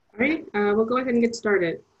right, we'll go ahead and get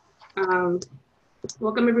started. Um,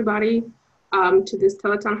 Welcome everybody to this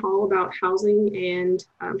teletown hall about housing and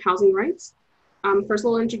housing rights. First, a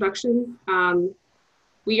little introduction.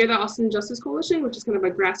 We are the Austin Justice Coalition, which is kind of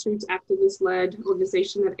a grassroots activist-led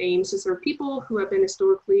organization that aims to serve people who have been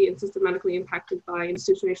historically and systematically impacted by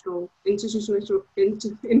institutional, thank you,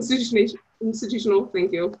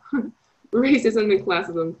 racism and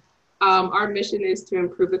classism. Our mission is to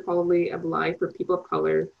improve the quality of life for people of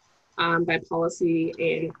color by policy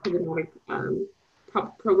and programmatic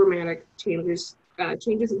changes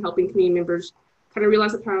in helping community members kind of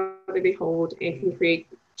realize the power that they hold and can create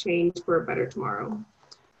change for a better tomorrow.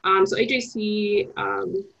 So AJC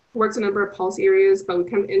works in a number of policy areas, but we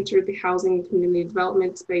kind of entered the housing and community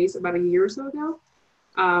development space about a year or so ago.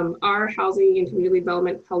 Our housing and community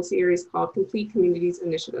development policy area is called Complete Communities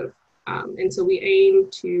Initiative. And so we aim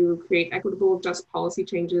to create equitable, just policy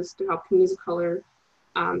changes to help communities of color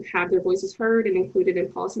have their voices heard and included in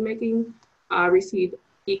policymaking, receive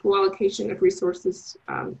equal allocation of resources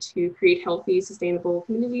to create healthy, sustainable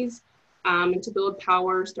communities, and to build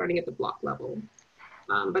power starting at the block level.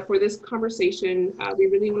 But for this conversation, we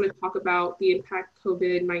really want to talk about the impact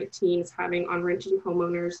COVID-19 is having on renters and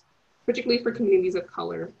homeowners, particularly for communities of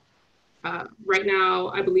color. Right now,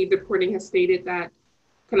 I believe the reporting has stated that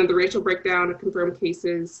kind of the racial breakdown of confirmed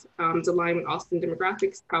cases is aligned with Austin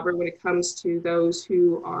demographics. However, when it comes to those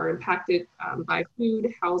who are impacted by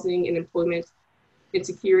food, housing, and employment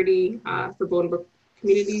insecurity for vulnerable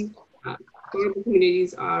communities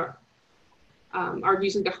are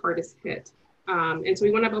usually the hardest hit. And so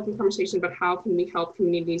we want to have an open conversation about how can we help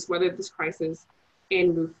communities weather this crisis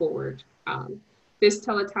and move forward. This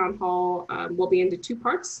teletown hall will be into two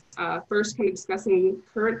parts. First, kind of discussing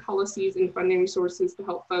current policies and funding resources to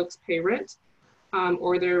help folks pay rent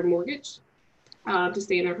or their mortgage to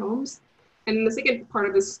stay in their homes. And then the second part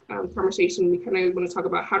of this conversation, we kind of want to talk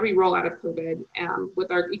about how do we roll out of COVID with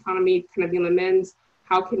our economy kind of being on the mends,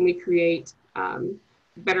 how can we create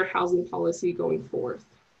better housing policy going forth.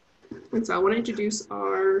 And so I want to introduce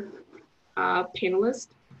our panelists.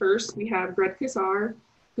 First, we have Greg Kizar,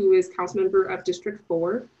 who is council member of District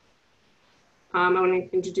 4. I want to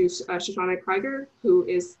introduce Shoshana Krieger, who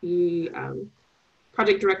is the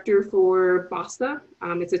project director for BASTA.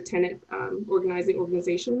 It's a tenant organizing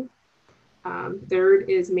organization. Third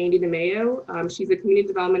is Mandy DeMayo. She's a community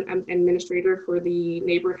development administrator for the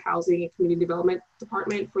Neighborhood Housing and Community Development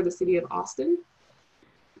Department for the city of Austin.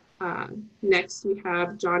 Next, we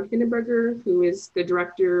have John Hindenberger, who is the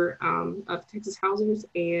director of Texas Housers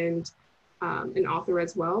and an author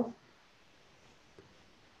as well.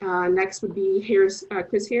 Next would be Chris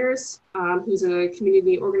Harris, who's a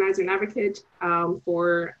community organizer and advocate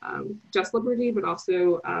for Just Liberty, but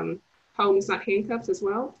also Homes Not Handcuffs as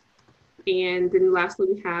well. And then lastly,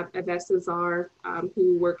 we have Avesta Zar,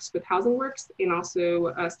 who works with Housing Works and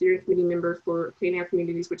also a steering committee member for Clean Air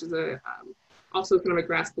Communities, which is also kind of a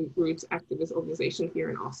grassroots activist organization here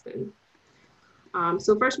in Austin.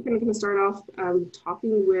 So first, we're going to start off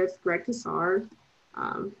talking with Greg Kizar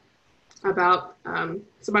about,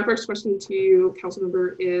 so my first question to you,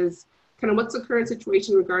 Councilmember, is kind of what's the current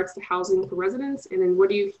situation in regards to housing for residents, and then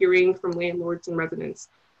what are you hearing from landlords and residents?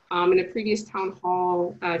 In a previous town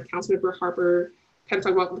hall, Councilmember Harper kind of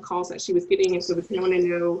talked about the calls that she was getting, and so we kind of want to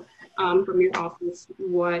know from your office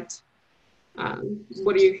what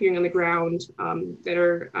are you hearing on the ground that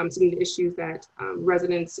are some of the issues that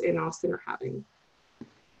residents in Austin are having?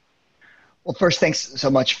 Well, first, thanks so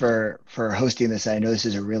much for hosting this. I know this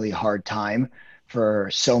is a really hard time for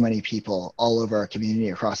so many people all over our community,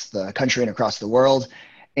 across the country and across the world.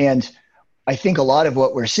 And I think a lot of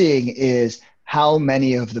what we're seeing is how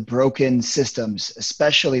many of the broken systems,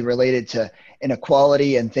 especially related to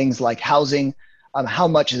inequality and things like housing, how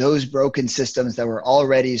much those broken systems that were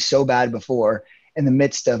already so bad before in the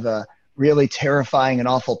midst of a really terrifying and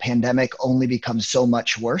awful pandemic only becomes so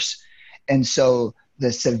much worse. And so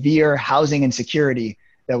the severe housing insecurity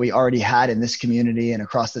that we already had in this community and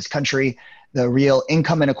across this country, the real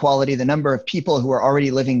income inequality, the number of people who are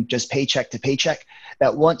already living just paycheck to paycheck,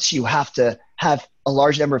 that once you have to have a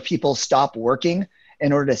large number of people stop working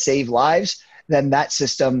in order to save lives, then that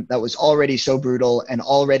system that was already so brutal and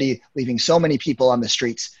already leaving so many people on the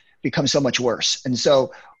streets becomes so much worse. And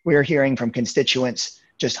so we're hearing from constituents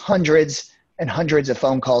just hundreds and hundreds of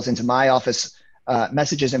phone calls into my office,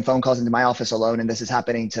 messages and phone calls into my office alone. And this is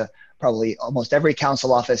happening to probably almost every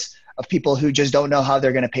council office, of people who just don't know how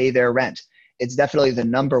they're going to pay their rent. It's definitely the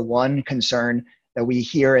number one concern that we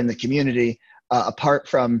hear in the community, apart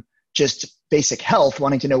from just basic health,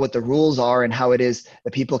 wanting to know what the rules are and how it is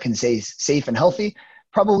that people can stay safe and healthy.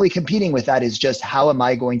 probably competing with that is just, how am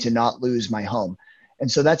I going to not lose my home?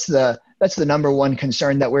 And so that's the number one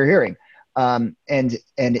concern that we're hearing. And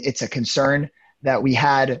it's a concern that we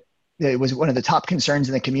had. It was one of the top concerns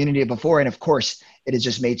in the community before. And of course, it has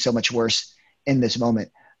just made so much worse in this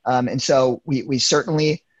moment. And so we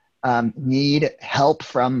certainly need help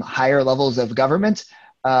from higher levels of government.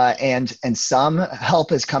 And some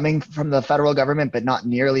help is coming from the federal government, but not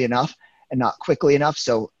nearly enough and not quickly enough.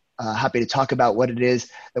 So happy to talk about what it is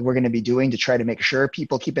that we're going to be doing to try to make sure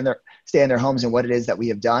people stay in their homes, and what it is that we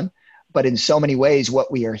have done. But in so many ways,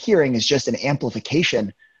 what we are hearing is just an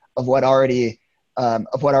amplification of what already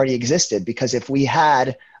existed. Because if we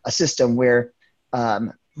had a system where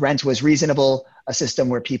rent was reasonable, a system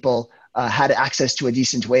where people had access to a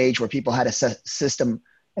decent wage, where people had a system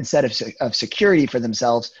and set of security for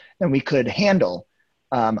themselves, then we could handle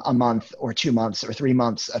a month or 2 months or 3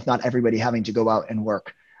 months of not everybody having to go out and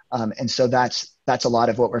work. And so that's a lot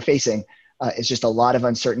of what we're facing. It's just a lot of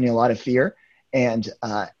uncertainty, a lot of fear. And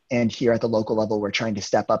here at the local level, we're trying to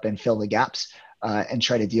step up and fill the gaps and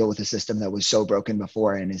try to deal with a system that was so broken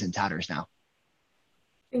before and is in tatters now.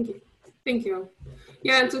 Thank you. Thank you.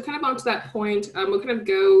 Yeah, and so kind of on to that point, we'll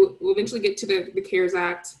eventually get to the CARES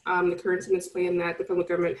Act, the current stimulus plan that the federal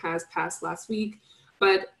government has passed last week.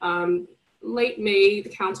 But late May, the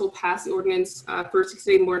council passed the ordinance for a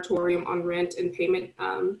 60-day moratorium on rent and payment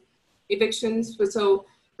evictions.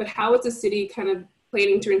 But how is the city kind of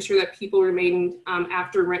planning to ensure that people remain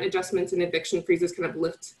after rent adjustments and eviction freezes kind of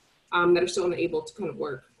lift, that are still unable to kind of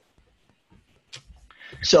work?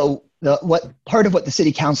 So part of what the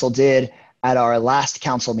city council did at our last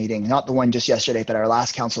council meeting, not the one just yesterday, but our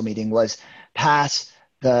last council meeting, was pass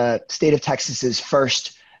the state of Texas's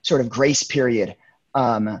first sort of grace period,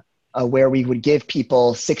 where we would give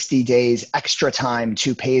people 60 days extra time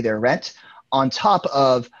to pay their rent, on top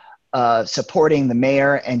of supporting the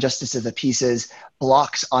mayor and justice of the peace's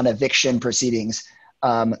blocks on eviction proceedings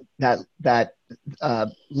that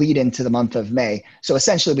lead into the month of May. So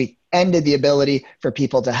essentially, we ended the ability for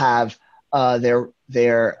people to have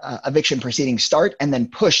their eviction proceedings start, and then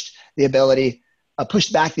pushed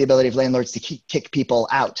back the ability of landlords to kick people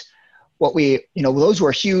out. Those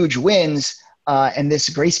were huge wins. And this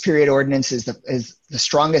grace period ordinance is the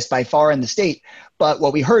strongest by far in the state. But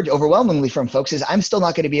what we heard overwhelmingly from folks is, I'm still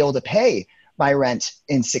not going to be able to pay my rent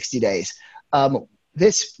in 60 days.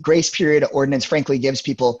 This grace period ordinance, frankly, gives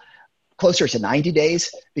people closer to 90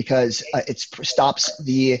 days, because it stops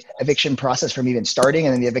the eviction process from even starting,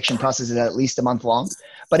 and then the eviction process is at least a month long.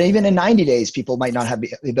 But even in 90 days, people might not have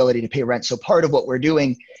the ability to pay rent. So part of what we're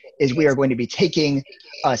doing is we are going to be taking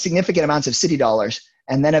significant amounts of city dollars,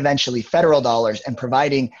 and then eventually federal dollars, and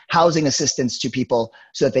providing housing assistance to people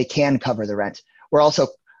so that they can cover the rent.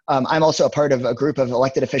 I'm also a part of a group of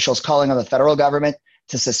elected officials calling on the federal government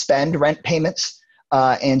to suspend rent payments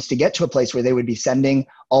and to get to a place where they would be sending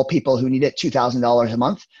all people who need it $2,000 a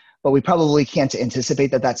month. But we probably can't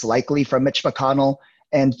anticipate that that's likely from Mitch McConnell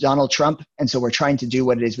and Donald Trump. And so we're trying to do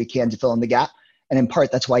what it is we can to fill in the gap. And in part,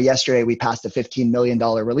 that's why yesterday we passed a $15 million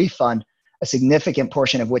relief fund, a significant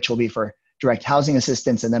portion of which will be for direct housing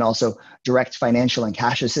assistance, and then also direct financial and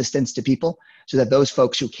cash assistance to people, so that those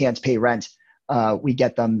folks who can't pay rent, we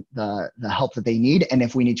get them the help that they need. And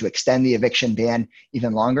if we need to extend the eviction ban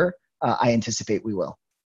even longer, I anticipate we will.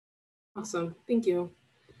 Awesome, thank you.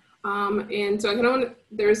 And so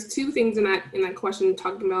there's two things in that question,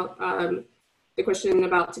 talking about the question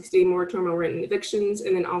about 60-day moratorium on rent and evictions,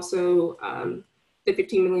 and then also the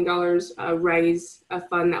 $15 million raise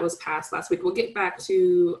fund that was passed last week. We'll get back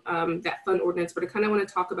to that fund ordinance, but I kind of want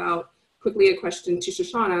to talk about quickly a question to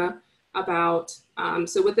Shoshana about,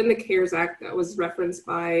 so within the CARES Act that was referenced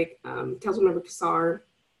by Councilmember Kassar,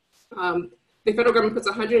 the federal government puts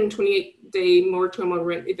a 128-day moratorium on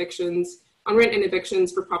rent and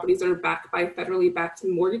evictions for properties that are backed by federally backed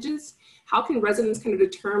mortgages. How can residents kind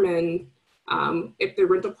of determine if their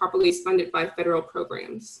rental property is funded by federal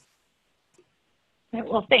programs?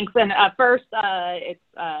 Well, thanks. And first, it's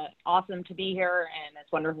awesome to be here, and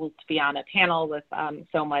it's wonderful to be on a panel with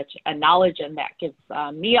so much knowledge, and that gives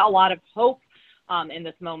me a lot of hope in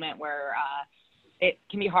this moment where it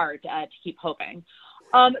can be hard to keep hoping.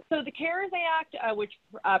 So the CARES Act, which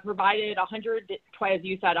provided as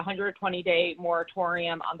you said, 120-day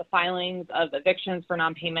moratorium on the filings of evictions for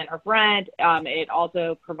non-payment of rent. It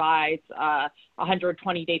also provides a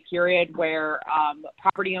 120-day period where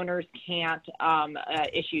property owners can't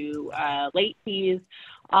issue late fees.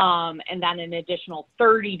 And then an additional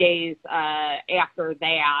 30 days after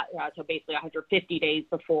that, so basically 150 days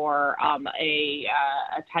before a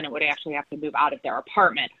tenant would actually have to move out of their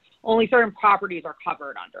apartment. Only certain properties are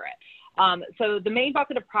covered under it. So the main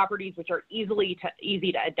bucket of properties which are easy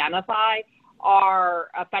to identify are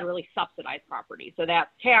federally subsidized properties. So that's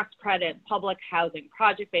tax credit, public housing,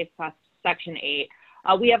 project-based Section 8.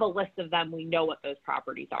 We have a list of them. We know what those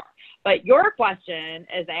properties are. But your question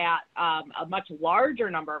is at a much larger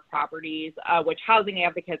number of properties, which housing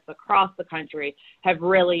advocates across the country have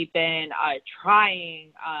really been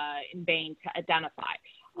trying in vain to identify.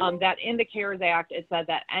 That in the CARES Act, it said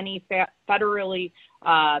that any federally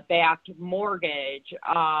backed mortgage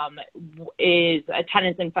is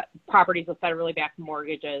tenants in properties with federally backed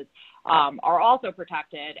mortgages are also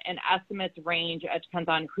protected, and estimates range, it depends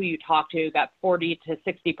on who you talk to, that 40 to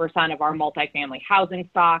 60% of our multifamily housing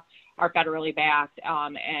stock are federally backed,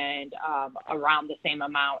 and around the same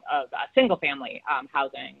amount of single family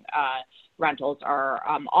housing rentals are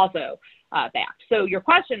also backed. So your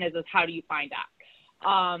question is how do you find out?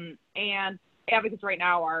 And advocates right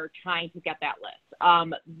now are trying to get that list.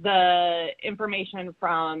 The information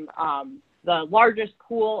from the largest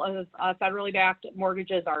pool of federally backed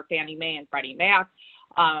mortgages are Fannie Mae and Freddie Mac.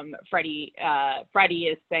 Freddie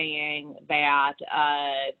is saying that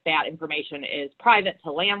that information is private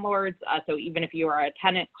to landlords. So even if you are a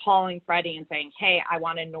tenant calling Freddie and saying, hey, I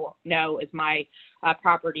want to know is my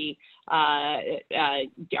property,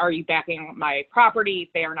 are you backing my property?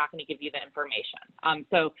 They are not going to give you the information.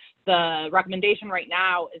 So the recommendation right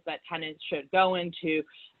now is that tenants should go into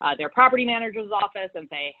their property manager's office and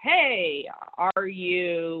say, hey, are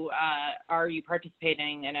you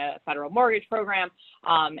participating in a federal mortgage program?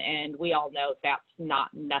 And we all know that's not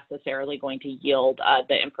necessarily going to yield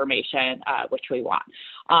the information which we want.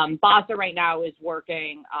 BASA right now is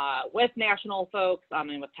working with national folks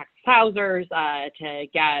and with Texas Housers to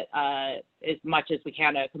get as much as we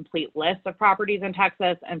can a complete list of properties in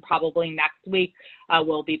Texas, and probably next week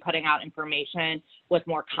we'll be putting out information with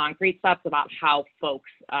more concrete steps about how folks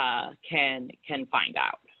can find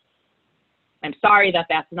out. I'm sorry that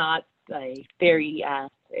that's not a very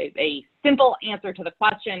a simple answer to the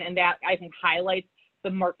question, and that I think highlights the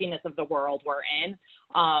murkiness of the world we're in,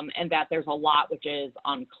 and that there's a lot which is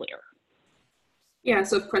unclear. Yeah,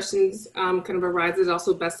 so if questions kind of arise, it's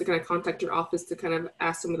also best to kind of contact your office to kind of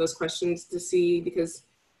ask some of those questions to see, because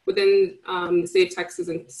within the state of Texas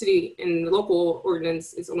and city and the local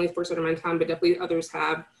ordinance, it's only for a certain amount of time, but definitely others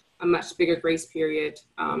have a much bigger grace period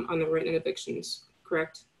on the written evictions,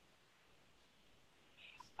 correct?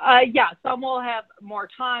 Yeah, some will have more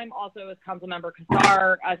time. Also, as Councilmember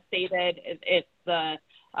Kassar stated, if the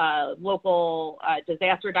local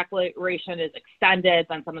disaster declaration is extended,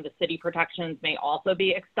 then some of the city protections may also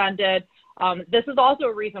be extended. This is also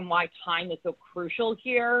a reason why time is so crucial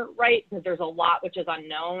here, right? Because there's a lot which is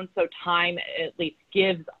unknown. So time at least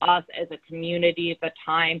gives us as a community the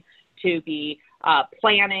time to be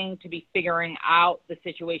planning, to be figuring out the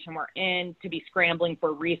situation we're in, to be scrambling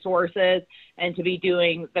for resources, and to be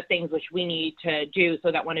doing the things which we need to do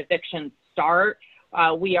so that when evictions start,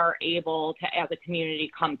 we are able to, as a community,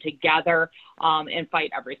 come together and fight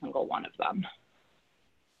every single one of them.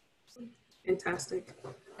 Fantastic.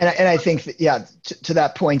 And I think, that, yeah, to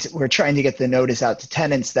that point, we're trying to get the notice out to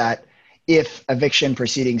tenants that if eviction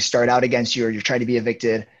proceedings start out against you or you're trying to be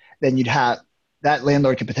evicted, then you'd have that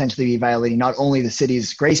landlord could potentially be violating not only the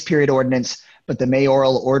city's grace period ordinance, but the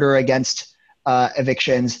mayoral order against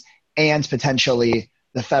evictions and potentially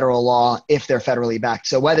the federal law if they're federally backed.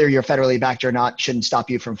 So whether you're federally backed or not shouldn't stop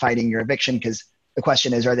you from fighting your eviction, because the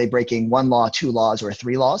question is, are they breaking one law, two laws, or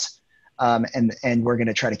three laws? And we're going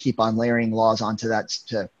to try to keep on layering laws onto that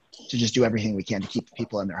to just do everything we can to keep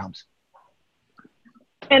people in their homes.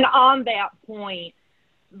 And on that point,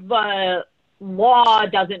 the law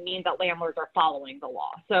doesn't mean that landlords are following the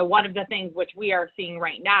law. So one of the things which we are seeing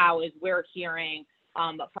right now is we're hearing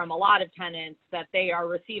from a lot of tenants that they are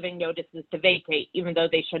receiving notices to vacate, even though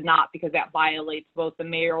they should not, because that violates both the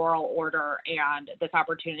mayoral order and this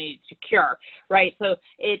opportunity to cure, right? So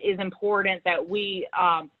it is important that we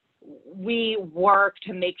work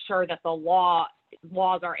to make sure that the laws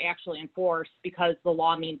are actually enforced, because the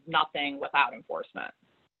law means nothing without enforcement.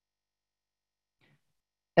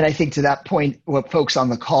 And I think to that point, what folks on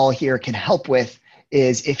the call here can help with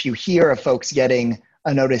is if you hear of folks getting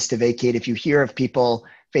a notice to vacate, if you hear of people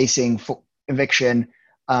facing eviction,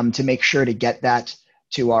 to make sure to get that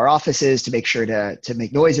to our offices, to make sure to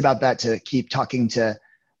make noise about that, to keep talking to,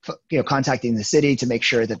 contacting the city to make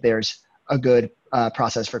sure that there's a good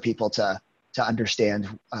process for people to understand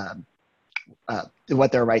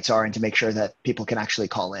what their rights are, and to make sure that people can actually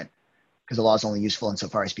call in, because the law is only useful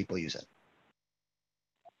insofar as people use it.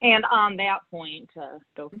 And on that point, BASTA,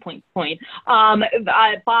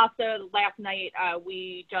 last night,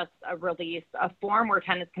 we just released a form where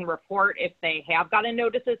tenants can report if they have gotten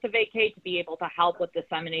notices to vacate to be able to help with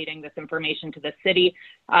disseminating this information to the city.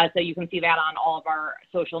 So you can see that on all of our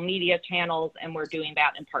social media channels, and we're doing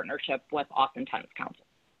that in partnership with Austin Tenants Council.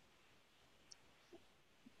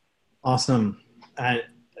 Awesome. I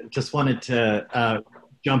just wanted to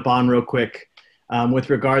jump on real quick. With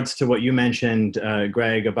regards to what you mentioned,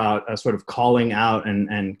 Greg, about sort of calling out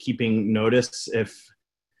and keeping notice if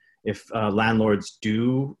landlords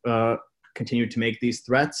do continue to make these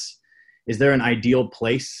threats, is there an ideal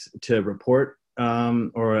place to report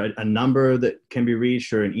or a number that can be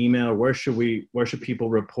reached or an email? Where should people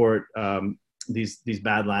report these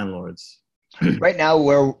bad landlords? Right now,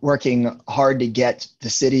 we're working hard to get the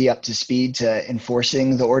city up to speed to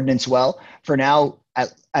enforcing the ordinance well. For now,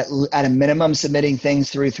 at a minimum, submitting things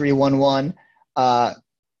through 311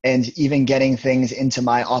 and even getting things into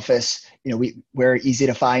my office, we're easy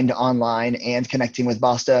to find online, and connecting with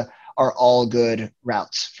BASTA are all good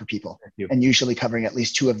routes for people. And usually covering at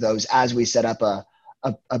least two of those as we set up a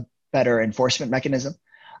better enforcement mechanism.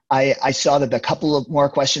 I saw that a couple of more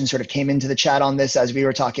questions sort of came into the chat on this as we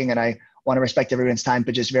were talking, and I want to respect everyone's time,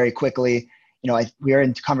 but just very quickly, we are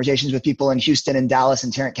in conversations with people in Houston and Dallas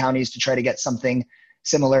and Tarrant counties to try to get something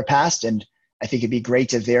similar passed. And I think it'd be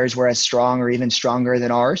great if theirs were as strong or even stronger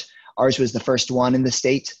than ours. Ours was the first one in the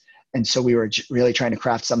state. And so we were really trying to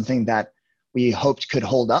craft something that we hoped could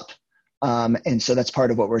hold up. And so that's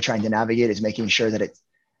part of what we're trying to navigate, is making sure that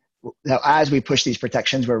as we push these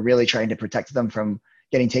protections, we're really trying to protect them from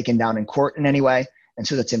getting taken down in court in any way. And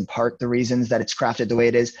so that's in part the reasons that it's crafted the way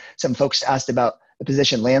it is. Some folks asked about the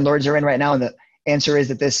position landlords are in right now. And the answer is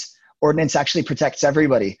that this ordinance actually protects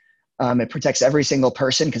everybody. It protects every single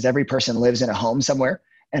person, because every person lives in a home somewhere.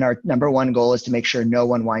 And our number one goal is to make sure no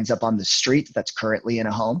one winds up on the street that's currently in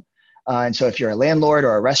a home. And so if you're a landlord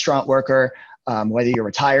or a restaurant worker, whether you're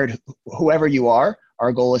retired, whoever you are,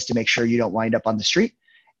 our goal is to make sure you don't wind up on the street.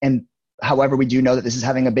 And however, we do know that this is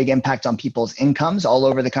having a big impact on people's incomes all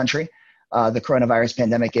over the country. The coronavirus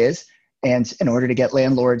pandemic is. And in order to get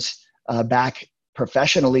landlords back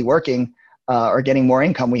professionally working or getting more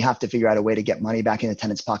income, we have to figure out a way to get money back into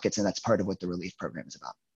tenants' pockets. And that's part of what the relief program is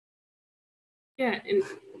about. Yeah. And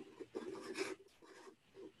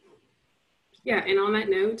on that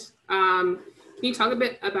note, can you talk a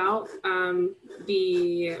bit about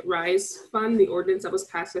the RISE fund, the ordinance that was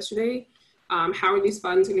passed yesterday? How are these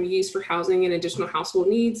funds going to be used for housing and additional household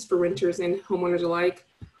needs for renters and homeowners alike?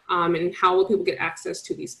 And how will people get access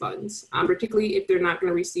to these funds, particularly if they're not going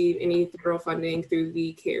to receive any federal funding through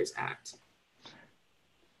the CARES Act?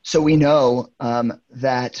 So we know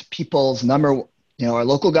that people's our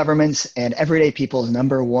local governments and everyday people's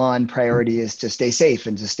number one priority is to stay safe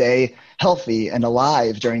and to stay healthy and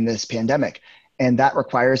alive during this pandemic. And that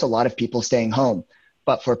requires a lot of people staying home.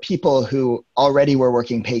 But for people who already were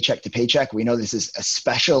working paycheck to paycheck, we know this is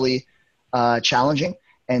especially challenging.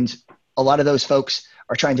 And a lot of those folks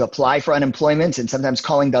are trying to apply for unemployment and sometimes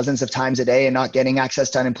calling dozens of times a day and not getting access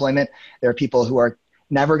to unemployment. There are people who are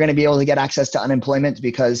never going to be able to get access to unemployment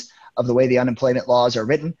because of the way the unemployment laws are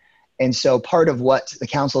written. And so part of what the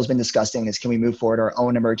council has been discussing is, can we move forward our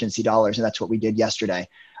own emergency dollars? And that's what we did yesterday.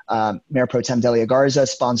 Mayor Pro Tem Delia Garza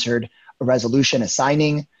sponsored a resolution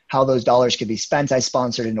assigning how those dollars could be spent. I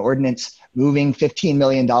sponsored an ordinance moving $15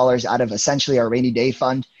 million out of essentially our rainy day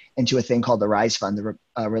fund into a thing called the RISE Fund, the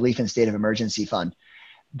Relief in State of Emergency Fund.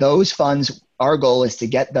 Those funds, our goal is to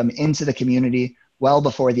get them into the community well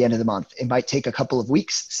before the end of the month. It might take a couple of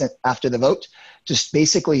weeks after the vote to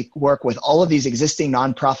basically work with all of these existing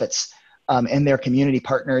nonprofits and their community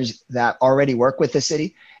partners that already work with the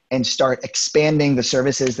city and start expanding the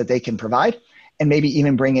services that they can provide, and maybe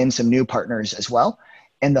even bring in some new partners as well.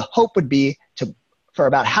 And the hope would be for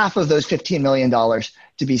about half of those $15 million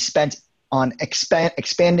to be spent on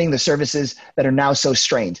expanding the services that are now so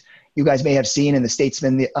strained. You guys may have seen in the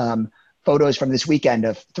Statesman photos from this weekend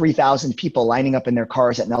of 3,000 people lining up in their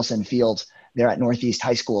cars at Nelson Field there at Northeast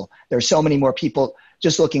High School. There are so many more people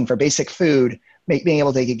just looking for basic food, being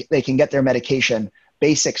able to, they can get their medication,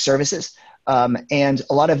 basic services. And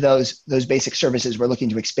a lot of those basic services, we're looking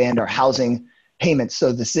to expand our housing payments.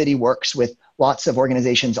 So the city works with lots of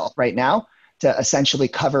organizations right now to essentially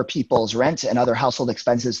cover people's rent and other household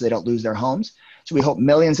expenses so they don't lose their homes. So we hope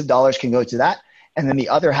millions of dollars can go to that. And then the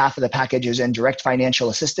other half of the package is in direct financial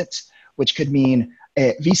assistance, which could mean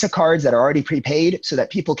Visa cards that are already prepaid so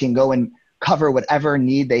that people can go and cover whatever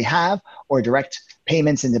need they have, or direct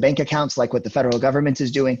payments into bank accounts like what the federal government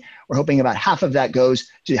is doing. We're hoping about half of that goes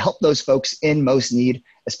to help those folks in most need,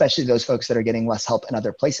 especially those folks that are getting less help in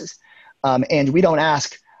other places. And we don't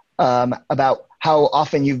ask about how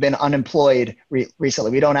often you've been unemployed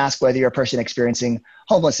recently. We don't ask whether you're a person experiencing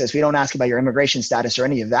homelessness. We don't ask about your immigration status or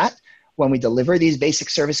any of that when we deliver these basic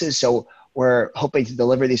services. So we're hoping to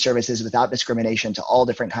deliver these services without discrimination to all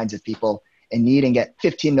different kinds of people in need and get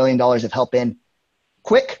 $15 million of help in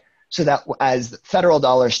quick, so that as the federal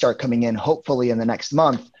dollars start coming in, hopefully in the next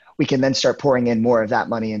month, we can then start pouring in more of that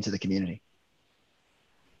money into the community.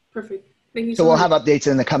 Perfect. Thank you So so we'll much. have updates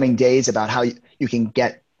in the coming days about how you can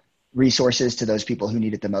get resources to those people who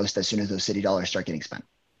need it the most as soon as those city dollars start getting spent.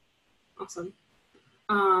 Awesome.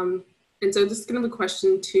 And so this is kind of a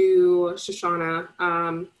question to Shoshana.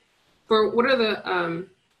 For what are the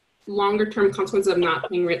longer term consequences of not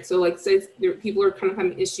paying rent? So like say people are kind of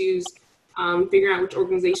having issues figuring out which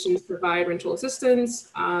organizations provide rental assistance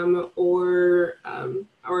or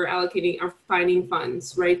allocating or finding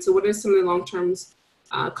funds, right? So what are some of the long-term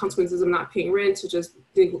consequences of not paying rent, such as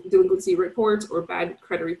delinquency reports or bad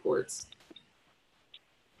credit reports?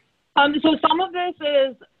 So some of this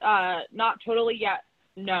is not totally yet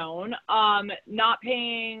known. Not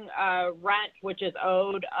paying rent, which is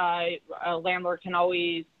owed, a landlord can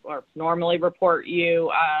always or normally report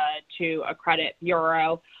you to a credit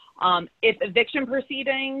bureau. If eviction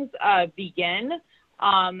proceedings begin,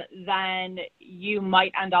 then you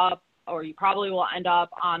might end up, or you probably will end up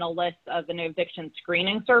on a list of an eviction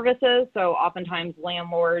screening services. So oftentimes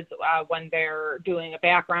landlords, when they're doing a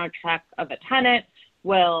background check of a tenant,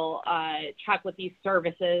 will check with these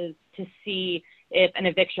services to see if an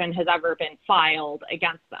eviction has ever been filed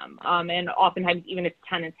against them. And oftentimes, even if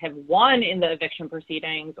tenants have won in the eviction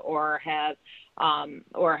proceedings or have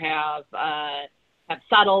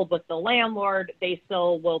settled with the landlord, they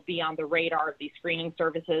still will be on the radar of these screening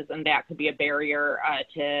services, and that could be a barrier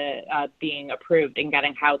to being approved and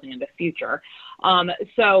getting housing in the future.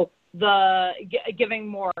 So giving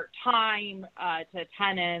more time to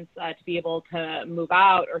tenants to be able to move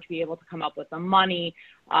out or to be able to come up with the money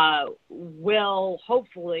will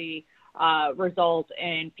hopefully result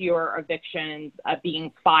in fewer evictions being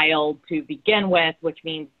filed to begin with, which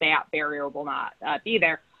means that barrier will not be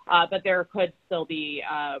there. But there could still be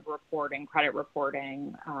credit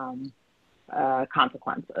reporting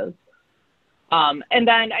consequences. And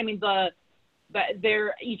then, I mean,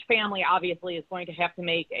 each family obviously is going to have to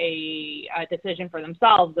make a decision for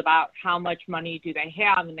themselves about how much money do they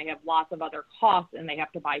have, and they have lots of other costs, and they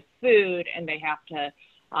have to buy food, and they have to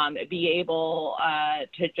be able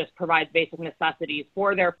to just provide basic necessities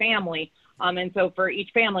for their family. And so for each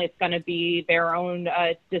family, it's going to be their own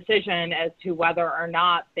decision as to whether or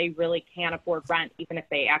not they really can afford rent, even if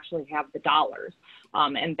they actually have the dollars.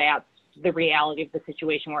 And that's the reality of the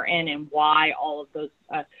situation we're in, and why all of those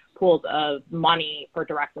pools of money for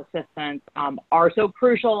direct assistance are so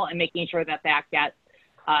crucial, and making sure that that gets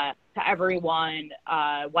to everyone,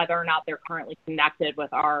 whether or not they're currently connected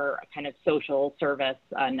with our kind of social service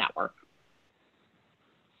network.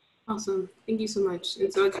 Awesome. Thank you so much.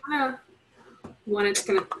 And so I kind of wanted to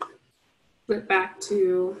kind of flip back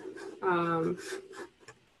to Councilmember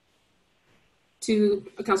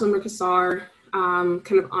Kassar,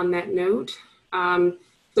 kind of on that note.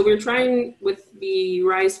 So we're trying with the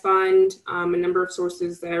RISE Fund, a number of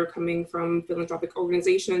sources that are coming from philanthropic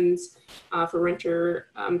organizations for renter,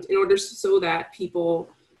 in order so that people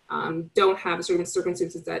don't have certain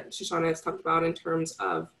circumstances that Shoshana has talked about in terms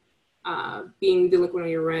of being delinquent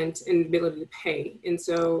on your rent and ability to pay. And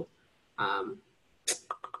so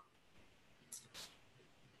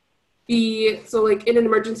like in an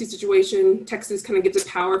emergency situation, Texas kind of gives a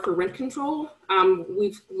power for rent control.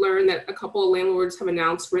 We've learned that a couple of landlords have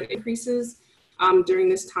announced rent increases during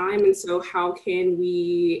this time. And so how can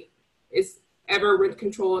is ever rent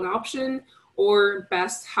control an option? Or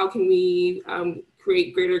best, how can we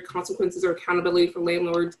create greater consequences or accountability for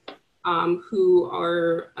landlords who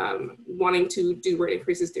are wanting to do rent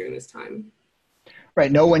increases during this time?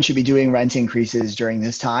 Right, no one should be doing rent increases during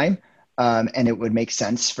this time. And it would make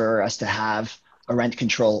sense for us to have a rent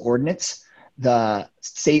control ordinance. The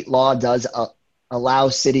state law does allow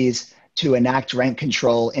cities to enact rent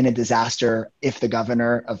control in a disaster if the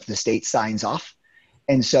governor of the state signs off.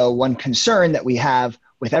 And so one concern that we have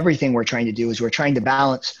with everything we're trying to do is we're trying to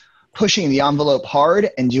balance pushing the envelope hard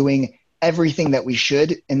and doing everything that we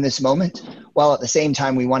should in this moment, while at the same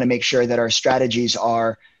time we want to make sure that our strategies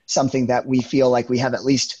are something that we feel like we have at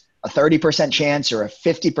least a 30% chance or a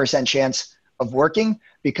 50% chance of working,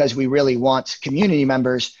 because we really want community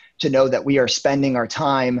members to know that we are spending our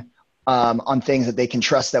time on things that they can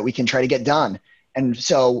trust that we can try to get done. And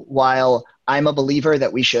so while I'm a believer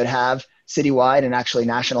that we should have citywide and actually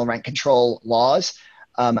national rent control laws,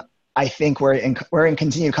 I think we're in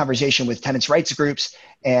continued conversation with tenants' rights groups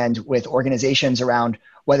and with organizations around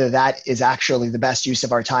whether that is actually the best use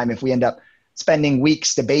of our time. If we end up spending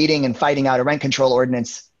weeks debating and fighting out a rent control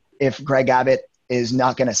ordinance, if Greg Abbott is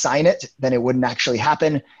not going to sign it, then it wouldn't actually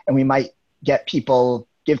happen. And we might give people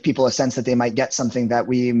a sense that they might get something that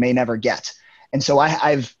we may never get. And so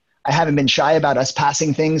I haven't been shy about us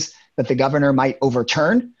passing things that the governor might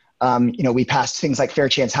overturn. We passed things like fair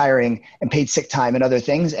chance hiring and paid sick time and other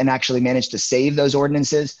things and actually managed to save those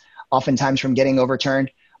ordinances oftentimes from getting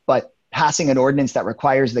overturned. But passing an ordinance that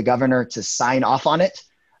requires the governor to sign off on it,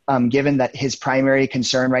 given that his primary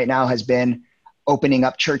concern right now has been opening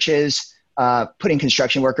up churches, putting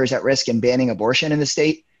construction workers at risk and banning abortion in the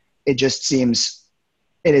state, it just seems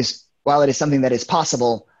while it is something that is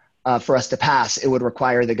possible for us to pass, it would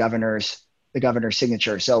require the governor's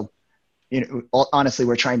signature. So, honestly,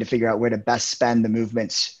 we're trying to figure out where to best spend the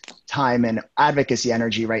movement's time and advocacy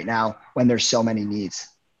energy right now when there's so many needs.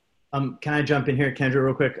 Can I jump in here, Kendra,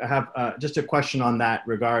 real quick? I have just a question on that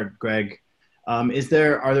regard, Greg. Are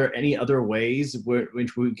there any other ways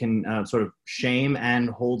which we can sort of shame and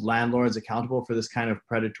hold landlords accountable for this kind of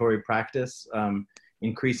predatory practice,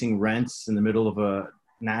 increasing rents in the middle of a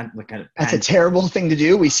kind of That's a terrible thing to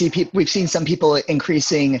do. We've seen some people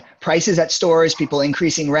increasing prices at stores, people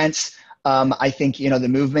increasing rents. I think the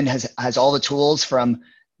movement has all the tools from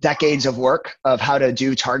decades of work of how to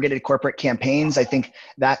do targeted corporate campaigns. I think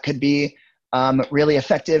that could be really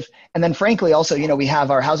effective. And then frankly, also, we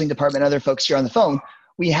have our housing department, other folks here on the phone.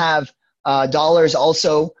 We have dollars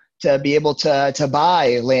also to be able to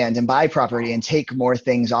buy land and buy property and take more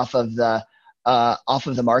things off of the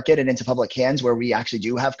market and into public hands where we actually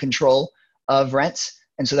do have control of rents.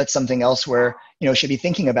 And so that's something else where, should be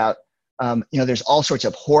thinking about. There's all sorts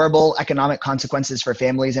of horrible economic consequences for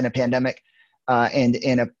families in a pandemic and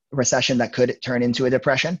in a recession that could turn into a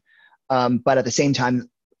depression. But at the same time,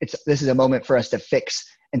 this is a moment for us to fix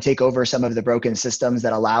and take over some of the broken systems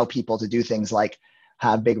that allow people to do things like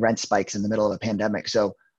have big rent spikes in the middle of a pandemic.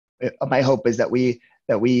 So my hope is that we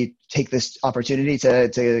take this opportunity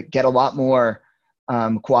to get a lot more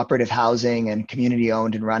cooperative housing and community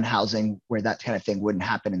owned and run housing where that kind of thing wouldn't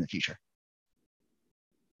happen in the future.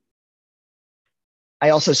 I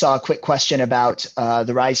also saw a quick question about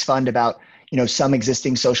the RISE Fund about, some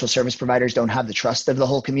existing social service providers don't have the trust of the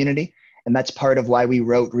whole community. And that's part of why we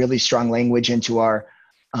wrote really strong language into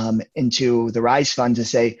the RISE Fund to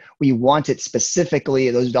say, we want it specifically,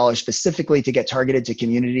 those dollars specifically to get targeted to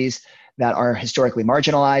communities that are historically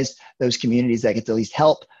marginalized, those communities that get the least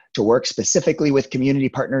help, to work specifically with community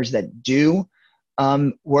partners that do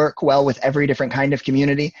work well with every different kind of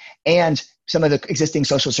community. And some of the existing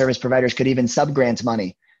social service providers could even subgrant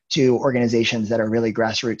money to organizations that are really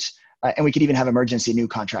grassroots. And we could even have emergency new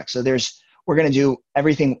contracts. So we're going to do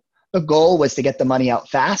everything. The goal was to get the money out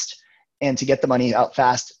fast, and to get the money out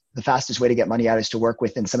fast, the fastest way to get money out is to work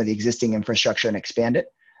within some of the existing infrastructure and expand it.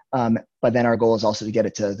 But then our goal is also to get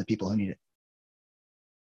it to the people who need it.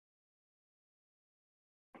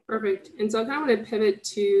 Perfect. And so I kind of want to pivot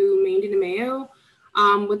to Mandy DeMeo.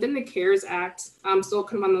 Within the CARES Act, still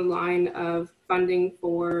kind of on the line of funding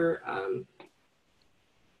for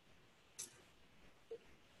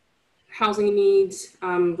housing needs,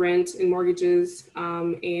 rent and mortgages,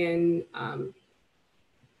 and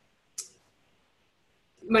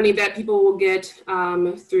money that people will get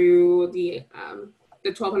through the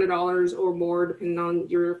 $1,200 or more, depending on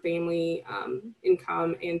your family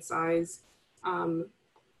income and size.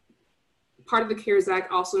 Part of the CARES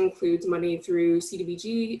Act also includes money through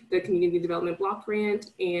CDBG, the Community Development Block Grant,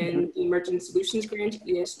 and the Emergent Solutions Grant,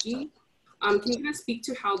 ESG. Can you kind of speak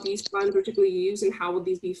to how these funds are typically used, and how would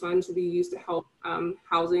these funds be used to help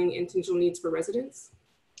housing and potential needs for residents?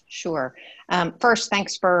 Sure. First,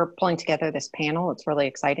 thanks for pulling together this panel. It's really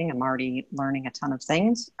exciting. I'm already learning a ton of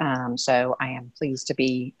things. So I am pleased to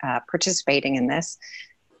be participating in this.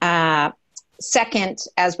 Second,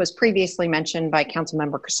 as was previously mentioned by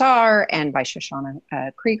Councilmember Kassar and by Shoshana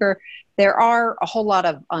Krieger, there are a whole lot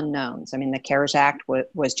of unknowns. I mean, the CARES Act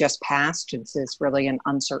was just passed. This is really an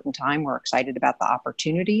uncertain time. We're excited about the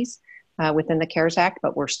opportunities within the CARES Act,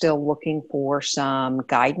 but we're still looking for some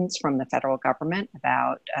guidance from the federal government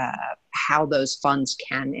about how those funds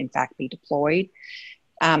can, in fact, be deployed.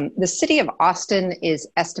 The city of Austin is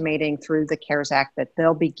estimating through the CARES Act that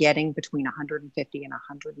they'll be getting between $150 and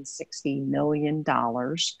 $160 million.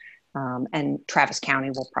 And Travis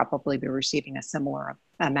County will probably be receiving a similar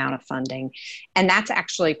amount of funding. And that's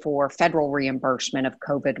actually for federal reimbursement of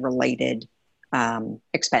COVID-related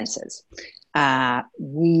expenses.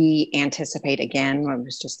 We anticipate, again, I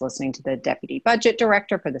was just listening to the deputy budget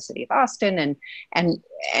director for the city of Austin,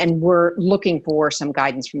 and we're looking for some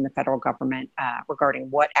guidance from the federal government regarding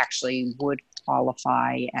what actually would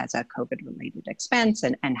qualify as a COVID-related expense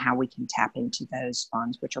and how we can tap into those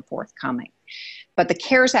funds, which are forthcoming. But the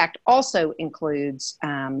CARES Act also includes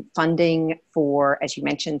funding for, as you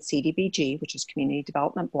mentioned, CDBG, which is Community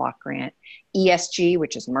Development Block Grant, ESG,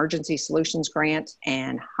 which is Emergency Solutions Grant,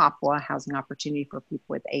 and HOPWA, Housing Opportunity for People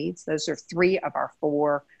with AIDS. Those are 3 of our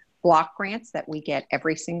 4 block grants that we get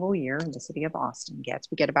every single year, and the city of Austin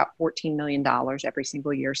gets. We get about $14 million every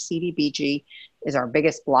single year. CDBG is our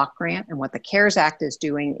biggest block grant, and what the CARES Act is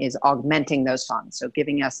doing is augmenting those funds, so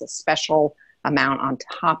giving us a special amount on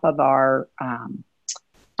top of our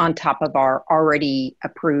already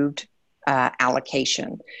approved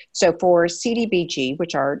allocation. So for CDBG,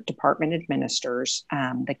 which our department administers,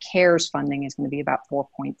 the CARES funding is going to be about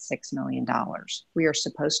 $4.6 million. We are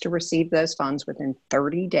supposed to receive those funds within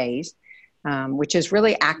 30 days, which is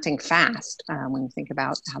really acting fast when you think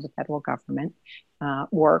about how the federal government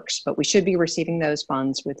works, but we should be receiving those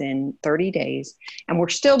funds within 30 days. And we're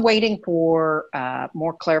still waiting for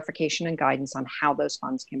more clarification and guidance on how those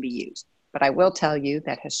funds can be used. But I will tell you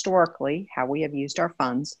that historically, how we have used our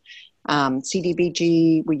funds,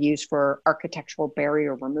 CDBG we use for architectural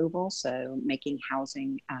barrier removal, so making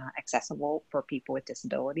housing accessible for people with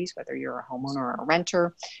disabilities, whether you're a homeowner or a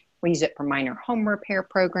renter. We use it for minor home repair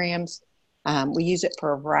programs. We use it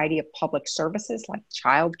for a variety of public services like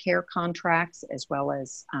childcare contracts, as well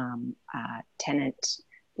as tenant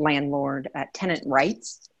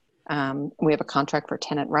rights. We have a contract for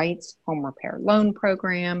tenant rights, home repair loan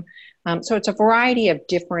program. So it's a variety of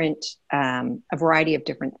different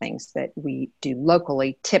things that we do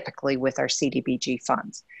locally, typically with our CDBG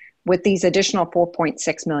funds. With these additional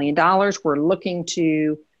 $4.6 million, we're looking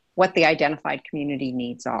to what the identified community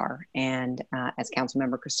needs are. And as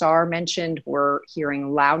Councilmember Kassar mentioned, we're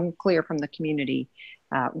hearing loud and clear from the community.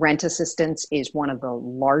 Rent assistance is one of the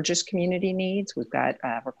largest community needs. We've got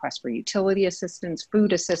requests for utility assistance,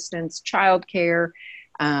 food assistance, childcare.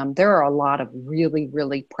 There are a lot of really,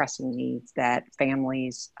 really pressing needs that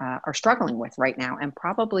families are struggling with right now and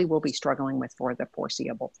probably will be struggling with for the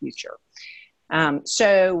foreseeable future.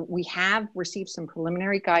 So we have received some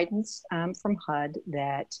preliminary guidance from HUD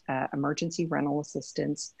that emergency rental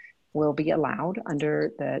assistance will be allowed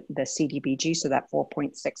under the CDBG, so that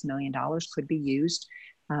 $4.6 million could be used.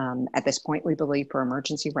 At this point, we believe for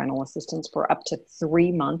emergency rental assistance for up to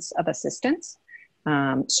 3 months of assistance.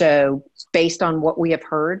 So based on what we have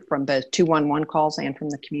heard from both 211 calls and from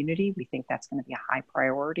the community, we think that's going to be a high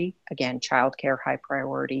priority. Again, childcare, high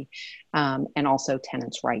priority, and also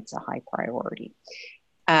tenants' rights, a high priority.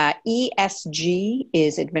 ESG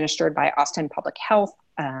is administered by Austin Public Health,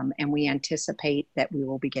 and we anticipate that we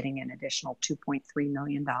will be getting an additional $2.3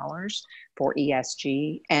 million for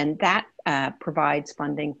ESG, and that provides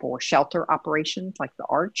funding for shelter operations like the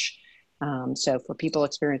Arch. So for people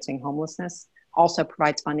experiencing homelessness, also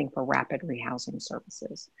provides funding for rapid rehousing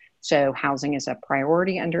services. So housing is a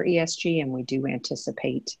priority under ESG, and we do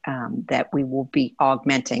anticipate that we will be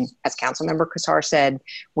augmenting. As Councilmember Kassar said,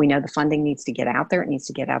 we know the funding needs to get out there. It needs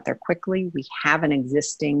to get out there quickly. We have an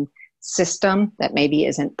existing system that maybe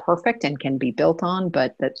isn't perfect and can be built on,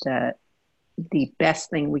 but that the best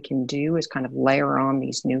thing we can do is kind of layer on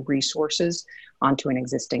these new resources onto an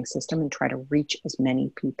existing system and try to reach as many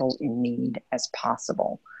people in need as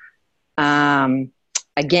possible.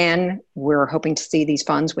 Again, we're hoping to see these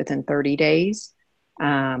funds within 30 days.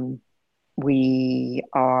 We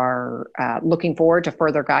are looking forward to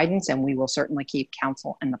further guidance, and we will certainly keep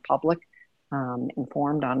council and the public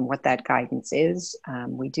informed on what that guidance is.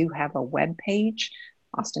 We do have a web page,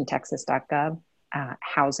 austintexas.gov,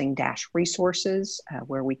 housing-resources,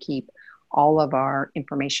 where we keep all of our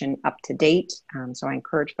information up to date. So I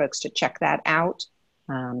encourage folks to check that out.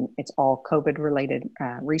 It's all COVID-related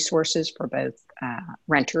resources for both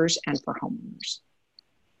renters and for homeowners.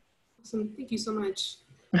 Awesome, thank you so much.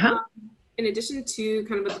 Uh-huh. In addition to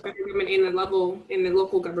kind of at the federal government and the level in the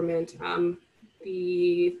local government,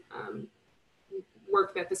 the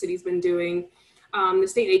work that the city's been doing, the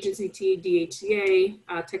state agency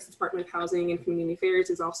DHCA, Texas Department of Housing and Community Affairs,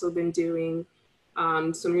 has also been doing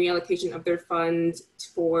some reallocation of their funds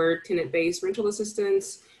for tenant-based rental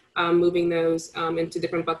assistance, moving those into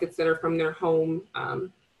different buckets that are from their home,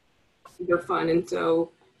 their fund. And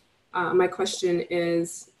so my question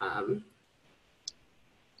is,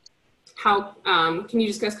 how can you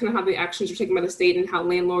discuss kind of how the actions are taken by the state and how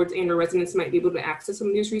landlords and or residents might be able to access some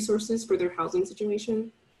of these resources for their housing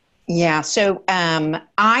situation? Yeah, so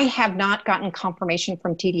I have not gotten confirmation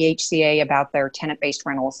from TDHCA about their tenant-based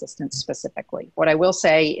rental assistance specifically. What I will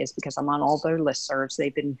say is, because I'm on all their listservs,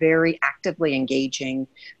 they've been very actively engaging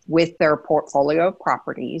with their portfolio of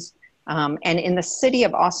properties. And in the city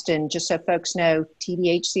of Austin, just so folks know,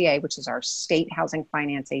 TDHCA, which is our state housing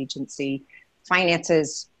finance agency,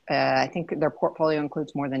 finances, I think their portfolio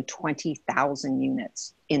includes more than 20,000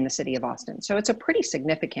 units in the city of Austin. So it's a pretty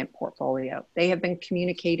significant portfolio. They have been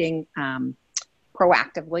communicating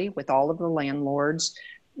proactively with all of the landlords,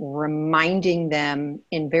 reminding them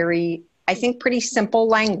in very, I think, pretty simple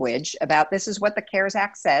language about this is what the CARES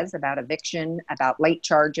Act says about eviction, about late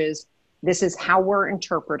charges. This is how we're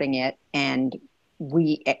interpreting it. And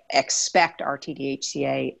we expect our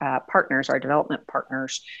TDHCA partners, our development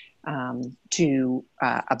partners, to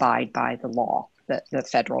abide by the law, the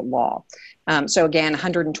federal law. So again,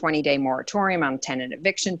 120-day moratorium on tenant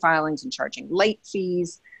eviction filings and charging late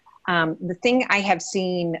fees. The thing I have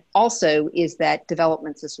seen also is that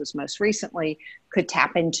developments, this was most recently, could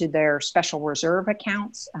tap into their special reserve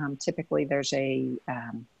accounts. Typically, there's a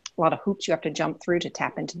lot of hoops you have to jump through to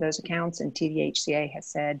tap into those accounts, and TDHCA has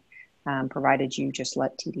said, provided you just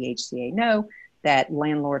let TDHCA know, that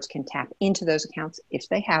landlords can tap into those accounts if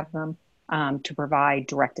they have them to provide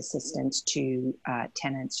direct assistance to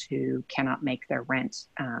tenants who cannot make their rent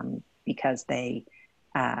because of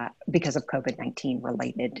COVID-19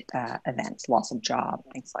 related events, loss of job,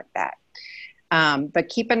 things like that. But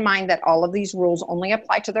keep in mind that all of these rules only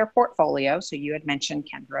apply to their portfolio. So you had mentioned,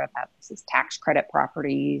 Kendra, about this is tax credit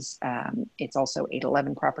properties. It's also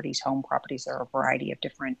 811 properties, home properties. There are a variety of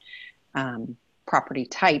different property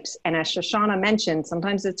types. And as Shoshana mentioned,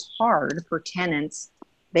 sometimes it's hard for tenants.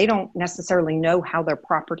 They don't necessarily know how their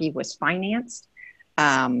property was financed.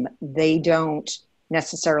 They don't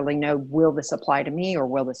necessarily know, will this apply to me or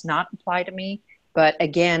will this not apply to me? But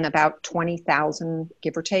again, about 20,000,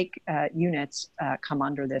 give or take, units come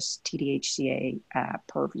under this TDHCA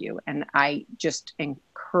purview. And I just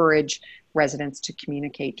encourage residents to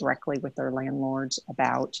communicate directly with their landlords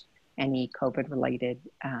about any COVID-related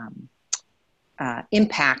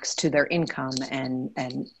impacts to their income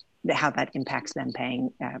and how that impacts them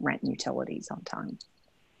paying rent and utilities on time.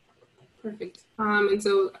 Perfect. And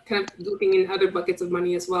so kind of looking in other buckets of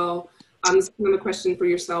money as well, this is another question for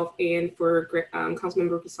yourself and for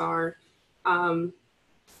Councilmember Kassar.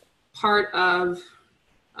 Part of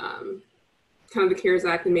kind of the CARES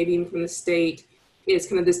Act and maybe even from the state is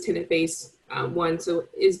kind of this tenant-based one. So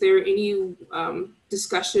is there any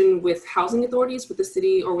discussion with housing authorities, with the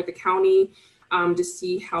city or with the county to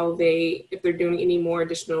see how if they're doing any more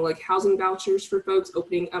additional like housing vouchers for folks,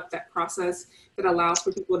 opening up that process that allows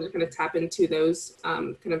for people to kind of tap into those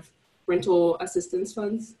kind of rental assistance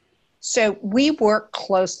funds? So we work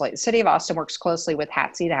closely, the City of Austin works closely with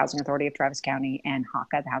HATC, the Housing Authority of Travis County, and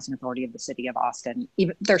HACA, the Housing Authority of the City of Austin.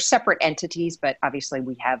 They're separate entities, but obviously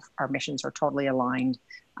our missions are totally aligned,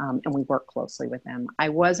 and we work closely with them. I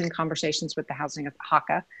was in conversations with the Housing of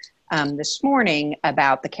HACA this morning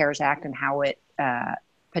about the CARES Act and how it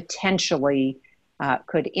potentially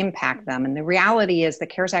could impact them. And the reality is the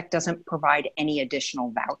CARES Act doesn't provide any additional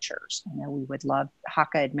vouchers. I know we would love,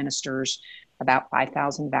 HACA administers about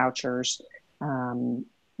 5,000 vouchers,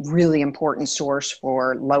 really important source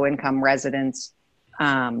for low-income residents,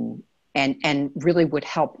 and really would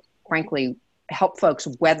help, frankly, help folks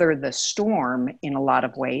weather the storm in a lot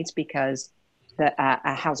of ways, because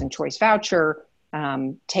a housing choice voucher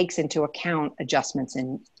takes into account adjustments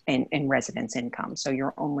in residents' income. So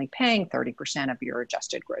you're only paying 30% of your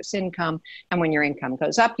adjusted gross income. And when your income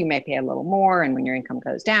goes up, you may pay a little more. And when your income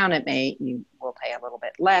goes down, you will pay a little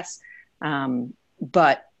bit less.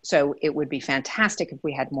 But so it would be fantastic if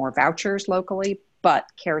we had more vouchers locally, but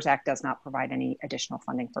CARES Act does not provide any additional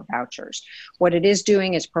funding for vouchers. What it is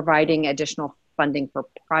doing is providing additional funding for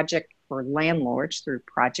landlords through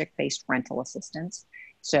project-based rental assistance.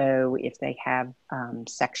 So if they have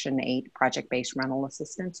Section 8 project-based rental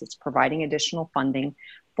assistance, it's providing additional funding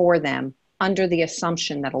for them under the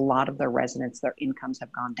assumption that a lot of their residents, their incomes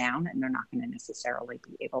have gone down and they're not going to necessarily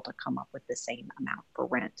be able to come up with the same amount for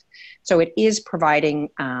rent. So it is providing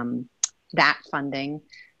that funding.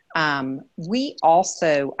 We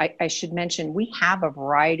also, I should mention, we have a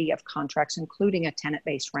variety of contracts, including a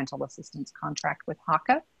tenant-based rental assistance contract with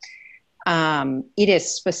HACA. It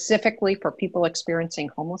is specifically for people experiencing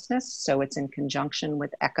homelessness. So it's in conjunction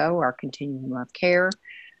with ECHO, our continuum of care.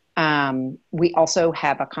 We also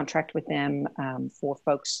have a contract with them for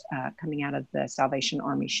folks coming out of the Salvation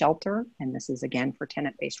Army shelter. And this is again for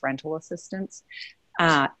tenant-based rental assistance.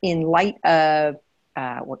 In light of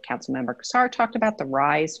what Councilmember Kassar talked about, the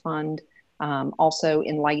RISE fund, Also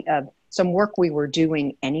in light of some work we were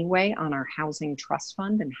doing anyway on our housing trust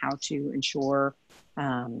fund and how to ensure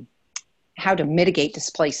how to mitigate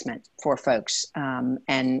displacement for folks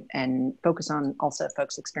and focus on also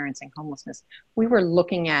folks experiencing homelessness. We were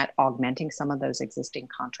looking at augmenting some of those existing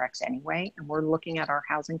contracts anyway, and we're looking at our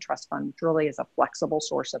housing trust fund really as a flexible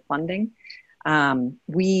source of funding.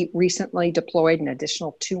 We recently deployed an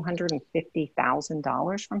additional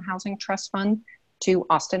 $250,000 from Housing Trust Fund to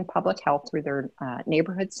Austin Public Health through their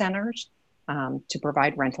neighborhood centers to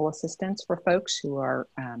provide rental assistance for folks who are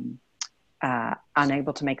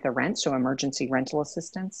unable to make the rent, so emergency rental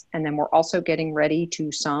assistance. And then we're also getting ready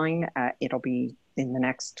to sign, it'll be in the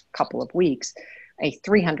next couple of weeks, a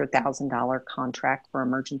 $300,000 contract for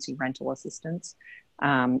emergency rental assistance.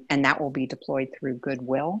 And that will be deployed through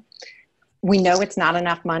Goodwill. We know it's not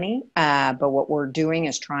enough money, but what we're doing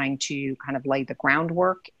is trying to kind of lay the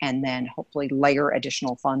groundwork and then hopefully layer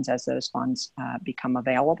additional funds as those funds become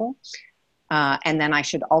available. And then I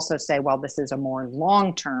should also say, while this is a more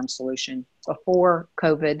long-term solution, before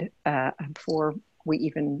COVID, before we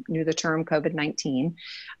even knew the term COVID-19,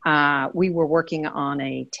 we were working on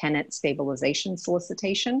a tenant stabilization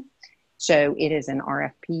solicitation. So it is an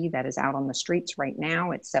RFP that is out on the streets right now.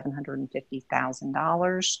 It's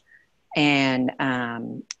 $750,000. And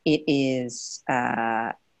it is,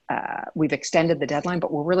 we've extended the deadline,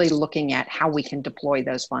 but we're really looking at how we can deploy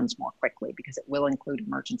those funds more quickly because it will include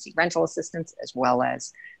emergency rental assistance as well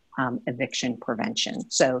as eviction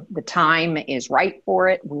prevention. So the time is right for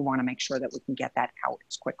it. We want to make sure that we can get that out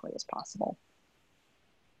as quickly as possible.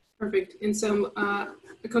 Perfect. And so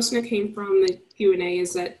the question that came from the Q&A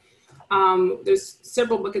is that there's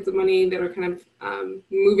several buckets of money that are kind of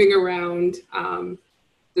moving around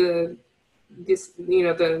the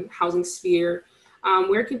housing sphere.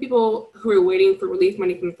 Where can people who are waiting for relief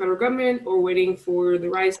money from the federal government or waiting for the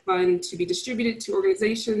RISE fund to be distributed to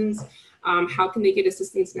organizations, how can they get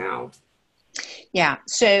assistance now? Yeah,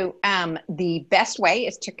 so the best way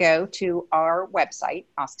is to go to our website,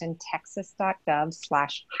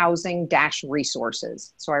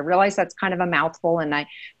 austintexas.gov/housing-resources. So I realize that's kind of a mouthful, and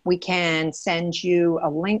we can send you a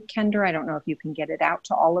link, Kendra. I don't know if you can get it out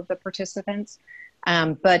to all of the participants.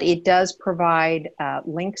 But it does provide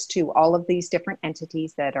links to all of these different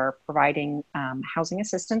entities that are providing housing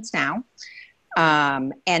assistance now.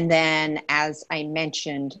 And then, as I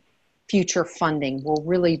mentioned, future funding will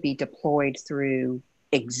really be deployed through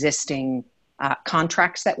existing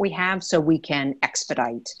contracts that we have so we can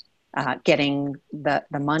expedite getting the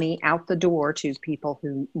money out the door to people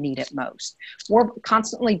who need it most. We're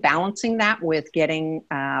constantly balancing that with getting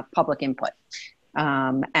public input.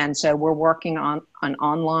 And so we're working on an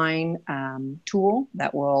online tool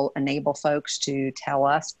that will enable folks to tell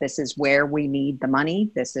us this is where we need the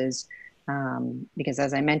money. This is because,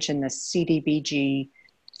 as I mentioned, the CDBG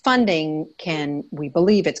funding we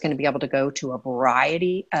believe it's going to be able to go to a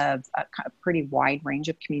variety of a pretty wide range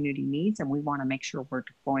of community needs. And we want to make sure we're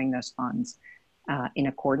deploying those funds in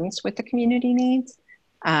accordance with the community needs.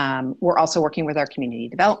 We're also working with our Community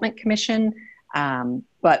Development Commission.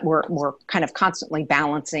 But we're kind of constantly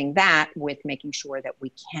balancing that with making sure that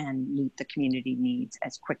we can meet the community needs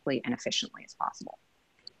as quickly and efficiently as possible.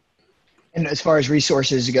 And as far as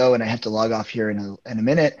resources go, and I have to log off here in a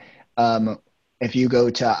minute, if you go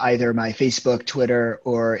to either my Facebook, Twitter,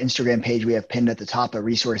 or Instagram page, we have pinned at the top a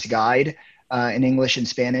resource guide in English and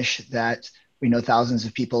Spanish that we know thousands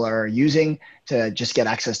of people are using to just get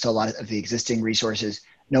access to a lot of the existing resources,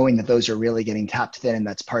 knowing that those are really getting tapped thin, and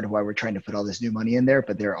that's part of why we're trying to put all this new money in there,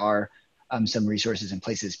 but there are some resources and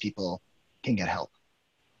places people can get help.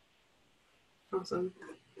 Awesome.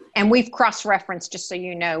 And we've cross-referenced, just so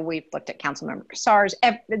you know, we've looked at Councilmember Cassar's.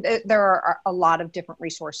 There are a lot of different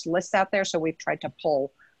resource lists out there, so we've tried to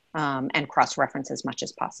pull and cross-reference as much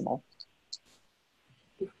as possible.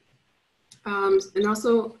 And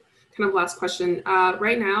also, kind of last question.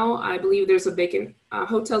 Right now, I believe there's a vacant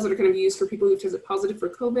hotels that are kind of used for people who tested positive for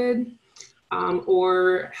COVID,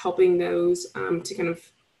 or helping those to kind of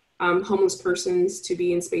homeless persons to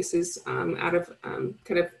be in spaces out of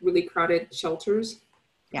kind of really crowded shelters.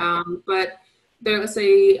 Yeah. But there's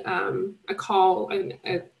a call, an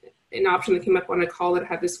option that came up on a call that I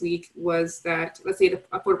had this week was that, let's say, the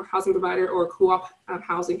affordable housing provider or co-op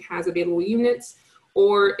housing has available units,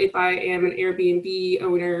 or if I am an Airbnb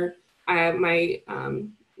owner, my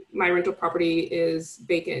rental property is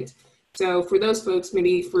vacant. So for those folks,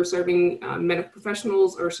 maybe for serving medical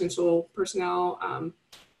professionals or essential personnel,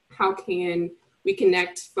 how can we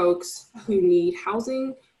connect folks who need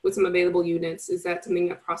housing with some available units? Is that something,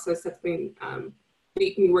 a process that's been,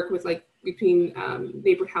 you can work with like between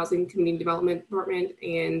Neighborhood Housing Community Development Department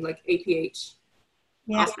and like APH.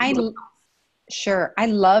 Yeah, sure. I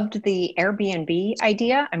loved the Airbnb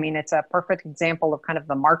idea. I mean, it's a perfect example of kind of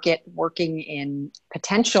the market working in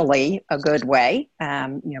potentially a good way,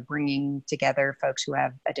 bringing together folks who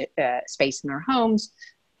have a space in their homes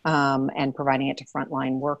and providing it to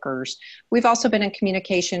frontline workers. We've also been in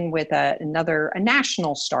communication with a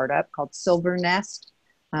national startup called Silver Nest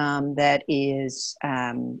that is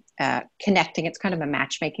connecting. It's kind of a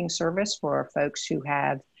matchmaking service for folks who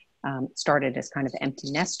have started as kind of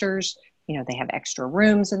empty nesters. They have extra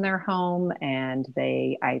rooms in their home and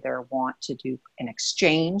they either want to do an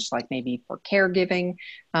exchange, like maybe for caregiving,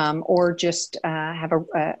 or just have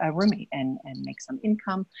a roommate and make some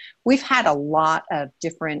income. We've had a lot of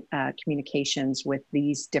different communications with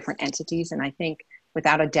these different entities. And I think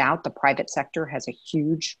without a doubt, the private sector has a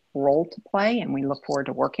huge role to play. And we look forward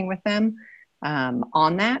to working with them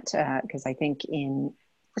on that, because I think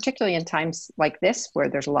particularly in times like this, where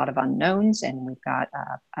there's a lot of unknowns and we've got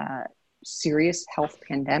serious health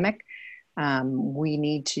pandemic, we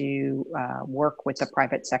need to work with the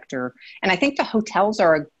private sector. And I think the hotels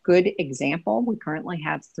are a good example. We currently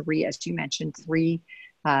have three, as you mentioned,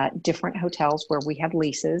 different hotels where we have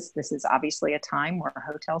leases. This is obviously a time where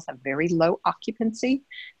hotels have very low occupancy.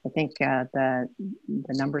 I think the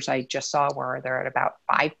numbers I just saw were they're at about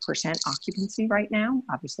 5% occupancy right now.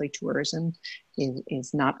 Obviously, tourism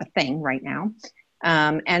is not a thing right now.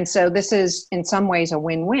 And so this is in some ways a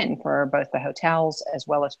win-win for both the hotels as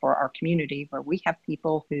well as for our community, where we have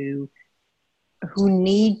people who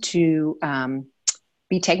need to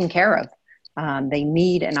be taken care of. They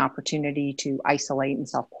need an opportunity to isolate and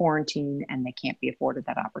self-quarantine, and they can't be afforded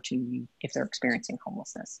that opportunity if they're experiencing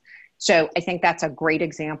homelessness. So I think that's a great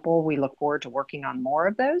example. We look forward to working on more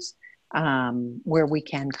of those, where we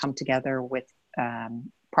can come together with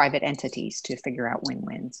private entities to figure out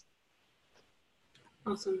win-wins.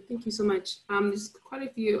 Awesome, thank you so much. There's quite a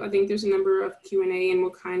few. I think there's a number of Q&A, and we'll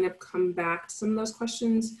kind of come back to some of those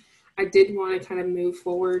questions. I did want to kind of move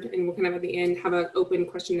forward, and we'll kind of at the end have an open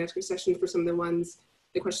question and answer session for some of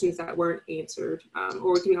the questions that weren't answered,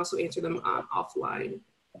 or we can also answer them offline.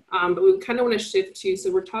 But we kind of want to shift to, so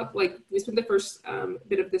we spent the first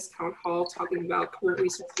bit of this town hall talking about current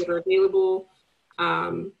resources that are available,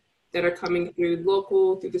 that are coming through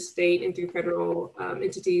the state, and through federal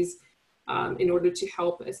entities, in order to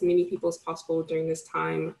help as many people as possible during this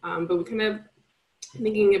time. But we're kind of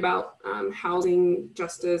thinking about housing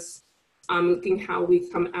justice, looking how we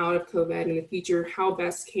come out of COVID in the future, how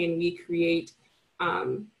best can we create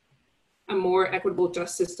a more equitable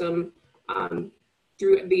just system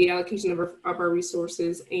through the allocation of our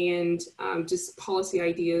resources, and just policy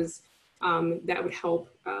ideas that would help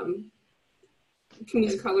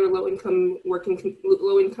communities of color, low income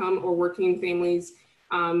or working families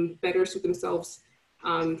better suit themselves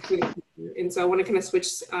through the future. And so I want to kind of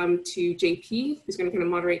switch to JP, who's going to kind of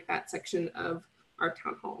moderate that section of our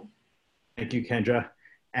town hall. Thank you, Kendra.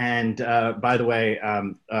 And by the way,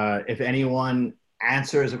 if anyone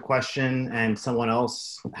answers a question and someone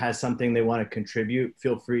else has something they want to contribute,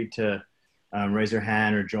 feel free to raise your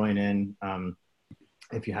hand or join in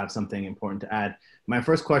if you have something important to add. My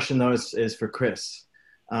first question, though, is for Chris.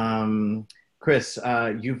 Chris,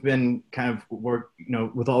 you've been kind of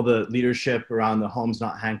with all the leadership around the Homes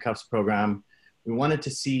Not Handcuffs program. We wanted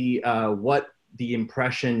to see what the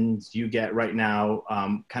impressions you get right now,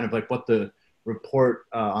 kind of like what the report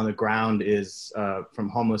on the ground is from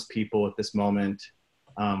homeless people at this moment,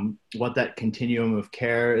 what that continuum of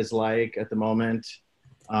care is like at the moment,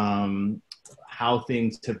 how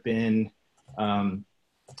things have been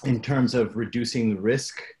in terms of reducing the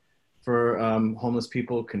risk for homeless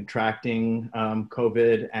people contracting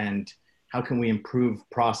COVID, and how can we improve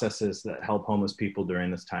processes that help homeless people during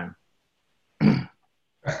this time? Yeah.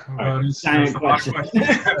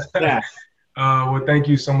 Well, thank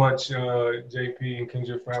you so much, JP and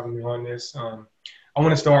Kendra, for having me on this. I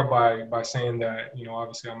want to start by saying that,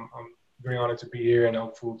 obviously I'm very honored to be here and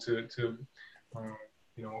hopeful to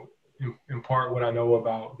impart what I know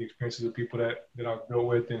about the experiences of people that I've built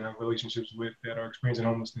with and have relationships with that are experiencing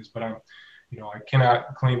homelessness. But I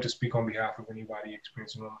cannot claim to speak on behalf of anybody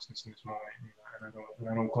experiencing homelessness in this moment, and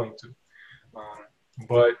I don't claim to.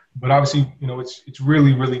 But obviously, it's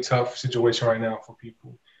really, really tough situation right now for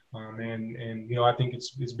people. And I think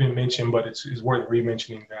it's been mentioned, but it's worth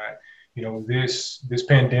re-mentioning that, this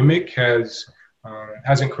pandemic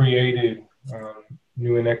hasn't created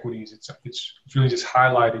new inequities. It's really just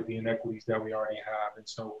highlighted the inequities that we already have. And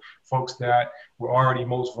so folks that were already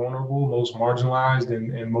most vulnerable, most marginalized,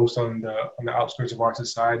 and most on the outskirts of our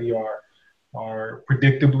society are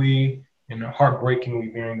predictably and heartbreakingly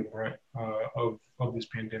bearing the brunt of this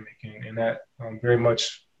pandemic. And that very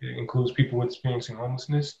much includes people experiencing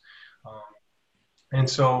homelessness. And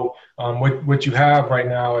so what you have right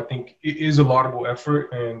now, I think, it is a laudable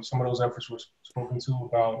effort, and some of those efforts were spoken to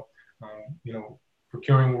about,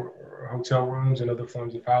 procuring hotel rooms and other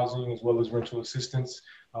forms of housing, as well as rental assistance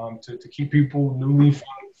to keep people newly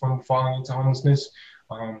from falling into homelessness.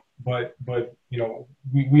 But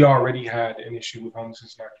we already had an issue with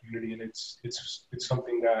homelessness in our community, and it's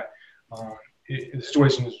something that the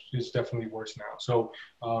situation is definitely worse now. So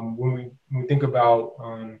when we think about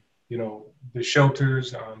the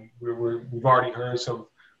shelters, we've already heard some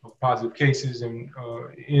positive cases in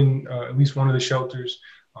at least one of the shelters,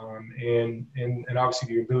 and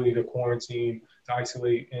obviously the ability to quarantine, to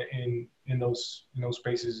isolate in those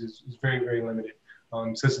spaces is very, very limited.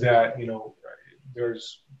 Such that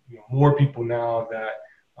there's more people now that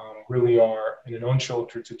really are in an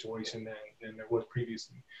unsheltered situation than there was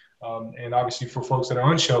previously. And obviously for folks that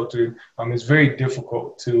are unsheltered, it's very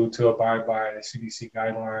difficult to abide by the CDC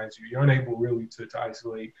guidelines. You're unable really to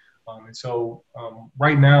isolate. And so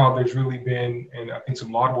right now there's really been, and I think,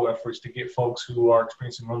 some laudable efforts to get folks who are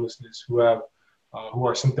experiencing homelessness, who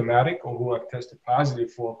are symptomatic or who have tested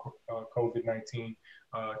positive for COVID-19,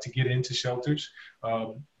 to get into shelters.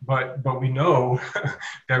 But we know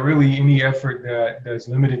that really any effort that's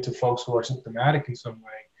limited to folks who are symptomatic in some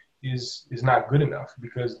way is not good enough,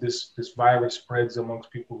 because this virus spreads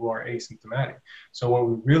amongst people who are asymptomatic. So what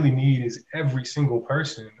we really need is every single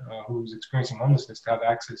person who's experiencing homelessness to have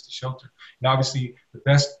access to shelter. And obviously the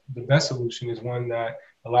best solution is one that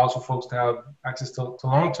allows for folks to have access to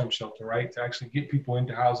long-term shelter, right? To actually get people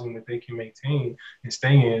into housing that they can maintain and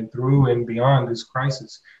stay in through and beyond this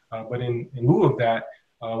crisis. But in lieu of that,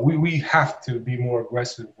 we have to be more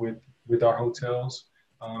aggressive with our hotels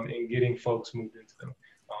and getting folks moved into them.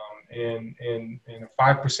 And a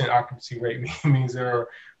 5% occupancy rate means there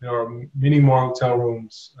are many more hotel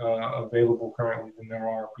rooms available currently than there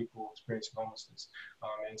are people experiencing homelessness.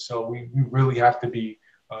 And so we really have to be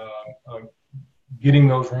getting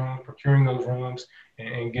those rooms, procuring those rooms,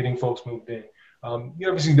 and getting folks moved in.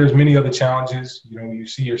 Obviously, there's many other challenges. You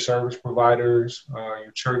see your service providers,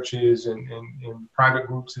 your churches, and private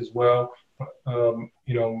groups as well.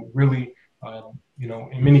 Really.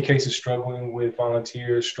 In many cases, struggling with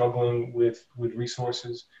volunteers, struggling with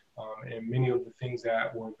resources, and many of the things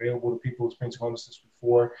that were available to people experiencing homelessness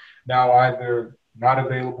before, now either not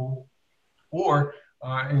available, or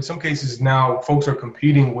in some cases now folks are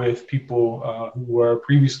competing with people who were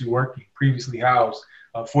previously working, previously housed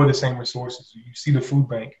for the same resources. You see the food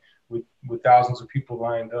bank with thousands of people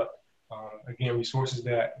lined up. Again, resources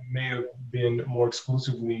that may have been more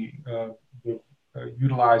exclusively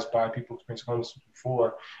utilized by people experiencing homelessness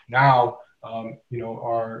before, now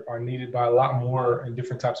are needed by a lot more and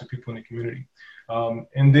different types of people in the community.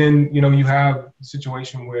 And then you have a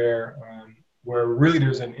situation where really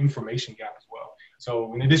there's an information gap as well.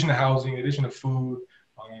 So in addition to housing, in addition to food,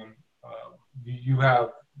 you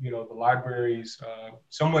have the libraries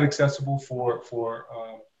somewhat accessible for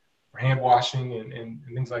hand washing and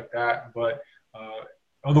things like that, but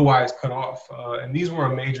otherwise cut off. And these were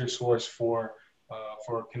a major source for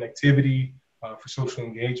connectivity, for social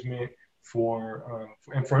engagement,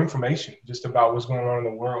 and for information just about what's going on in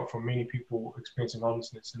the world for many people experiencing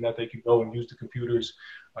homelessness, and that they could go and use the computers,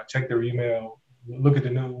 check their email, look at the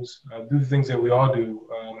news, do the things that we all do.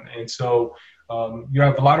 And so you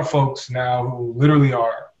have a lot of folks now who literally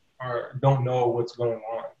don't know what's going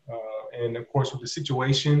on. And of course, with the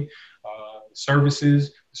situation, service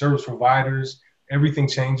providers, everything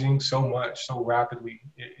changing so much, so rapidly,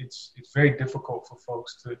 it's very difficult for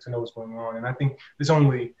folks to know what's going on. And I think this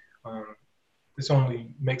only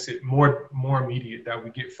makes it more immediate that we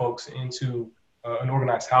get folks into an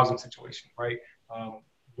organized housing situation, right?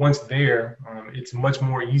 Once there, it's much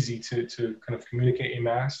more easy to kind of communicate en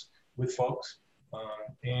masse with folks.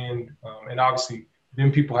 And obviously, then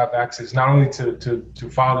people have access not only to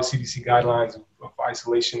follow the CDC guidelines of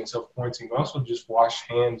isolation and self-quarantine, but also just wash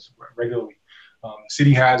hands regularly. The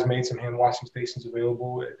city has made some hand washing stations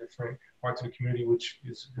available at different parts of the community, which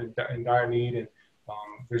is in dire need. And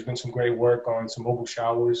there's been some great work on some mobile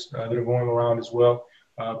showers that are going around as well.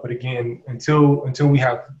 But again, until we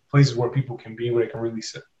have places where people can be, where they can really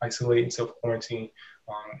isolate and self-quarantine,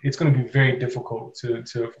 it's going to be very difficult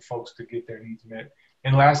for folks to get their needs met.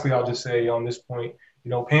 And lastly, I'll just say on this point,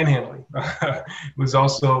 panhandling was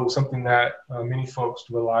also something that many folks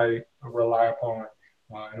rely upon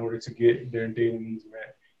in order to get their daily needs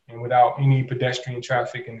met. And without any pedestrian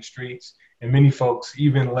traffic in the streets, and many folks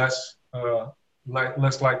even less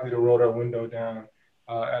likely to roll their window down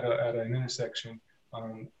at an intersection,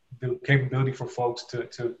 the capability for folks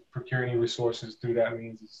to procure any resources through that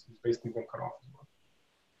means is basically been cut off as well.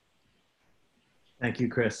 Thank you,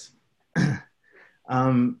 Chris.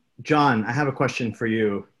 John, I have a question for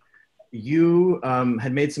you. You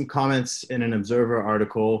had made some comments in an Observer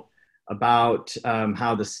article about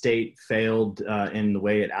how the state failed in the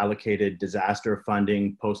way it allocated disaster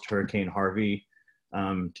funding post-Hurricane Harvey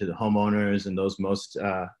to the homeowners and those most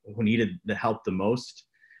who needed the help the most.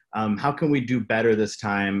 How can we do better this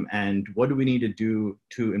time, and what do we need to do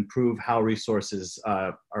to improve how resources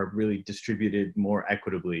are really distributed more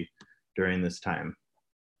equitably during this time?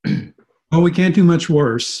 Well, we can't do much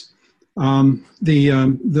worse.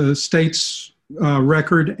 The state's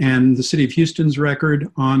record and the city of Houston's record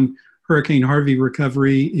on Hurricane Harvey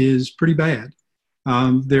recovery is pretty bad.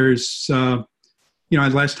 There's,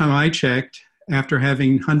 last time I checked, after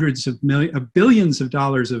having hundreds of billions of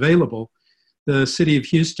dollars available, the city of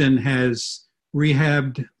Houston has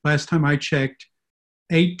rehabbed, last time I checked,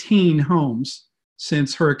 18 homes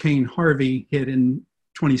since Hurricane Harvey hit in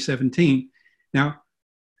 2017. Now,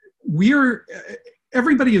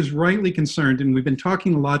 everybody is rightly concerned, and we've been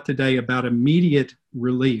talking a lot today about immediate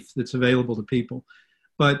relief that's available to people.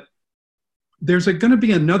 But there's going to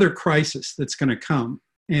be another crisis that's going to come,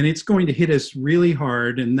 and it's going to hit us really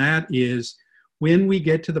hard, and that is when we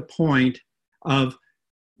get to the point of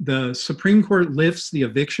the Supreme Court lifts the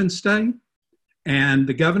eviction stay, and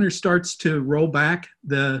the governor starts to roll back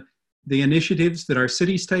the initiatives that our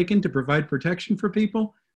city's taken to provide protection for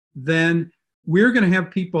people, then we're going to have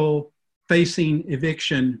people facing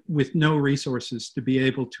eviction with no resources to be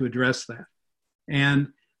able to address that. And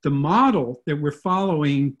the model that we're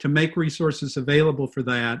following to make resources available for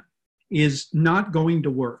that is not going to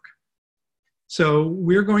work. So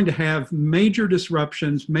we're going to have major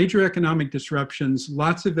disruptions, major economic disruptions,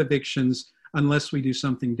 lots of evictions, unless we do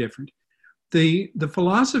something different. The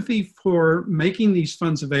philosophy for making these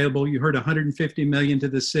funds available, you heard $150 million to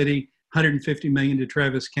the city, $150 million to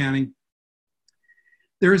Travis County.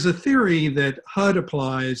 There is a theory that HUD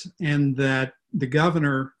applies and that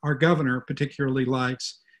our governor particularly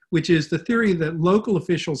likes, which is the theory that local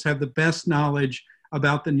officials have the best knowledge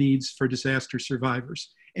about the needs for disaster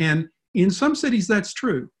survivors. And in some cities, that's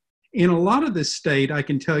true. In a lot of this state, I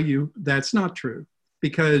can tell you that's not true,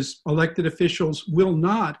 because elected officials will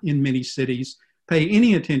not, in many cities, pay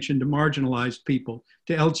any attention to marginalized people,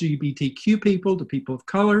 to LGBTQ people, to people of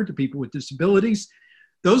color, to people with disabilities.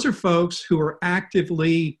 Those are folks who are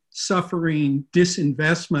actively suffering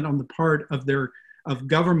disinvestment on the part of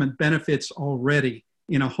government benefits already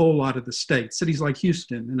in a whole lot of the states, cities like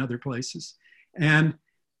Houston and other places. And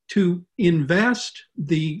to invest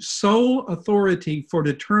the sole authority for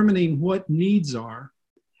determining what needs are,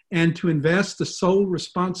 and to invest the sole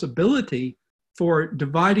responsibility for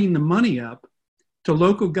dividing the money up to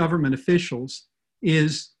local government officials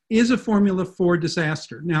is a formula for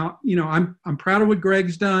disaster. Now, I'm proud of what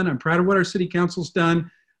Greg's done. I'm proud of what our city council's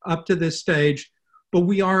done up to this stage, but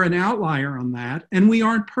we are an outlier on that, and we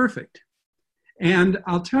aren't perfect. And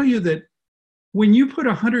I'll tell you that when you put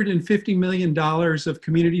 $150 million of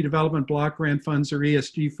community development block grant funds or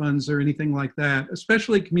ESG funds or anything like that,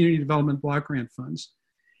 especially community development block grant funds,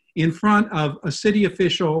 in front of a city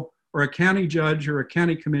official or a county judge or a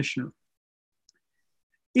county commissioner,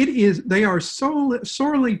 they are so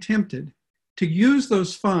sorely tempted to use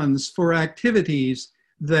those funds for activities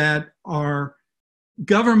that are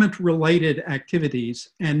government-related activities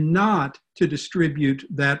and not to distribute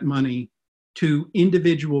that money to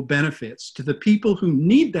individual benefits, to the people who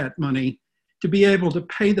need that money to be able to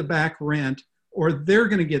pay the back rent, or they're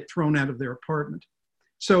going to get thrown out of their apartment.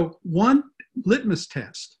 So one litmus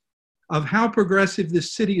test of how progressive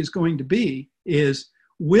this city is going to be is,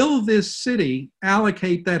 will this city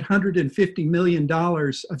allocate that $150 million of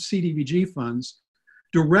CDBG funds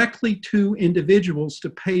directly to individuals to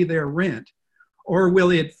pay their rent? Or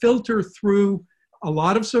will it filter through a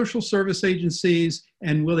lot of social service agencies,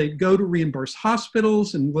 and will it go to reimburse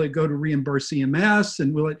hospitals, and will it go to reimburse EMS,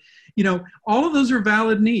 and will it, all of those are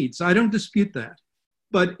valid needs. I don't dispute that.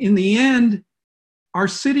 But in the end, our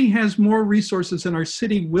city has more resources and our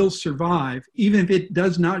city will survive, even if it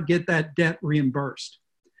does not get that debt reimbursed.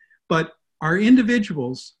 But our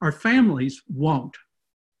individuals, our families won't.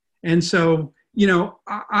 And so,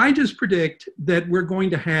 I just predict that we're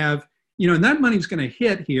going to have, and that money's going to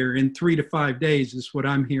hit here in 3 to 5 days is what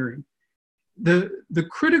I'm hearing. The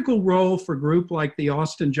critical role for a group like the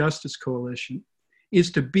Austin Justice Coalition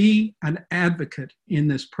is to be an advocate in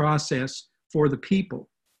this process for the people.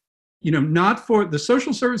 not for the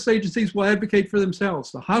social service agencies will advocate for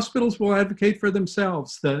themselves. The hospitals will advocate for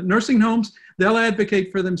themselves. The nursing homes, they'll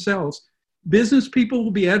advocate for themselves. Business people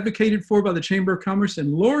will be advocated for by the Chamber of Commerce.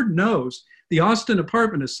 And Lord knows the Austin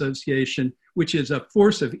Apartment Association, which is a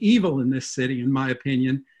force of evil in this city, in my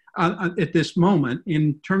opinion, at this moment,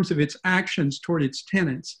 in terms of its actions toward its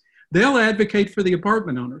tenants, they'll advocate for the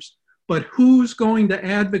apartment owners. But who's going to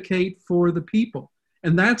advocate for the people?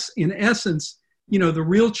 And that's, in essence, the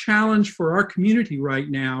real challenge for our community right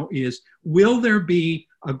now is, will there be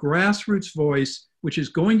a grassroots voice which is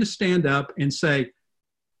going to stand up and say,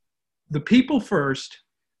 the people first,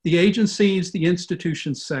 the agencies, the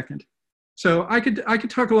institutions second? So I could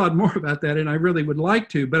talk a lot more about that, and I really would like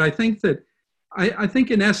to, but I think that, I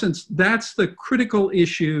think in essence, that's the critical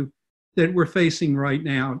issue that we're facing right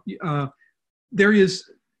now.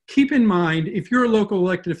 Keep in mind, if you're a local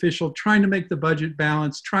elected official trying to make the budget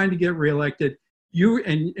balance, trying to get reelected,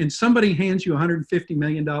 and somebody hands you $150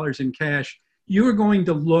 million in cash, you are going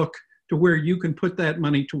to look to where you can put that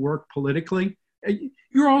money to work politically.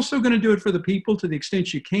 You're also going to do it for the people to the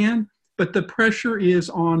extent you can, but the pressure is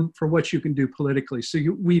on for what you can do politically. So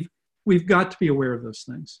we've got to be aware of those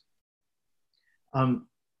things.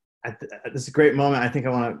 This is a great moment. I think I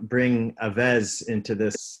want to bring Avez into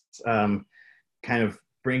this, kind of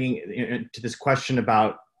bringing to this question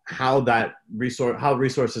about how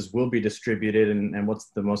resources will be distributed and what's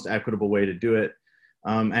the most equitable way to do it.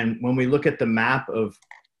 And when we look at the map of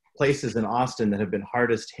places in Austin that have been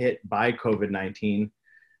hardest hit by COVID-19,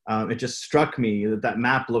 it just struck me that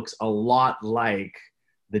map looks a lot like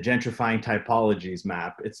the gentrifying typologies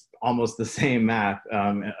map. It's almost the same map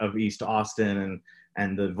of East Austin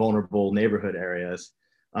and the vulnerable neighborhood areas.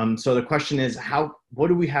 So the question is, what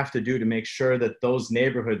do we have to do to make sure that those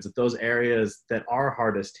neighborhoods, that those areas that are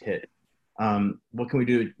hardest hit, what can we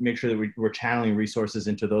do to make sure that we're channeling resources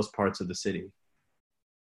into those parts of the city?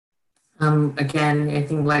 Again, I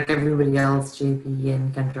think like everybody else, JP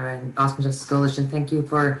and Kendra and Austin Justice Coalition, thank you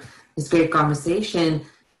for this great conversation.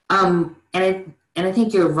 And I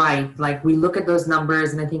think you're right. Like, we look at those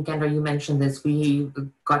numbers, and I think, Kendra, you mentioned this. We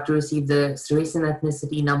got to receive the race and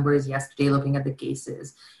ethnicity numbers yesterday, looking at the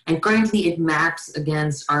cases. And currently, it maps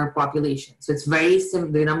against our population. So it's very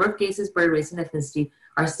similar. The number of cases per race and ethnicity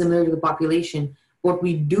are similar to the population. What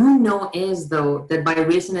we do know is, though, that by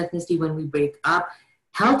race and ethnicity, when we break up,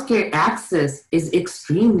 healthcare access is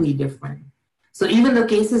extremely different. So even though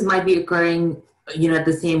cases might be occurring at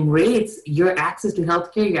the same rates, your access to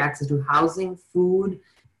healthcare, your access to housing, food,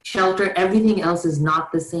 shelter, everything else is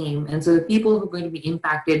not the same. And so the people who are going to be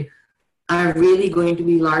impacted are really going to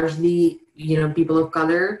be largely, people of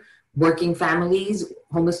color, working families,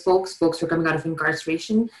 homeless folks who are coming out of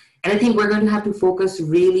incarceration. And I think we're going to have to focus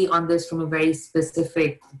really on this from a very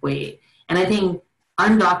specific way. And I think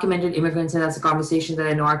undocumented immigrants, and that's a conversation that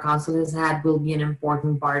I know our council has had, will be an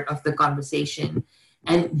important part of the conversation.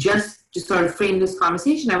 And just to sort of frame this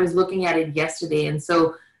conversation, I was looking at it yesterday. And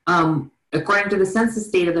so according to the census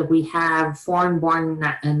data that we have, foreign-born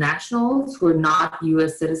nationals who are not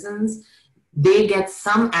US citizens, they get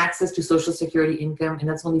some access to Social Security income, and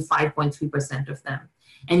that's only 5.3% of them.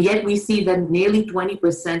 And yet we see that nearly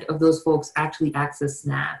 20% of those folks actually access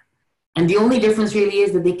SNAP. And the only difference really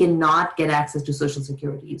is that they cannot get access to Social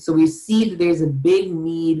Security. So we see that there's a big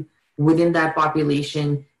need within that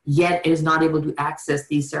population, yet is not able to access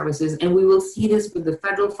these services. And we will see this with the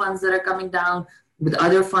federal funds that are coming down, with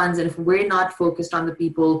other funds. And if we're not focused on the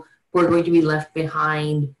people who are going to be left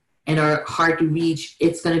behind and are hard to reach,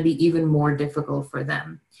 it's going to be even more difficult for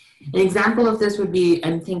them. An example of this would be,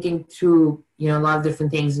 I'm thinking through, a lot of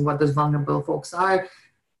different things and what those vulnerable folks are.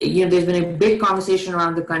 There's been a big conversation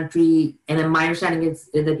around the country, and my understanding is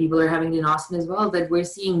that people are having it in Austin as well, that we're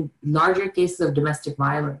seeing larger cases of domestic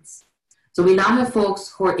violence. So we now have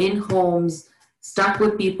folks who are in homes, stuck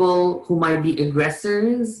with people who might be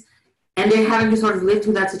aggressors, and they're having to sort of live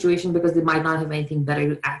through that situation because they might not have anything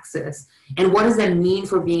better to access. And what does that mean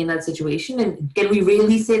for being in that situation? And can we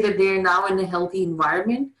really say that they're now in a healthy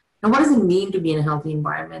environment? And what does it mean to be in a healthy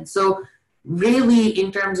environment? So really,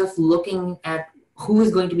 in terms of looking at who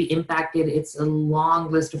is going to be impacted, it's a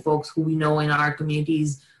long list of folks who we know in our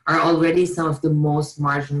communities are already some of the most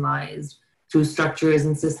marginalized through structures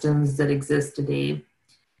and systems that exist today.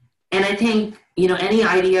 And I think, any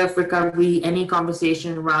idea of recovery, any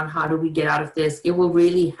conversation around how do we get out of this, it will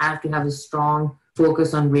really have to have a strong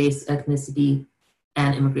focus on race, ethnicity,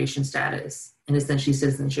 and immigration status, and essentially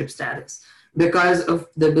citizenship status, because of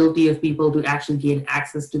the ability of people to actually gain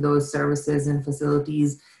access to those services and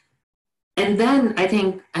facilities. And then I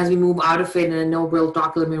think as we move out of it, and I know we'll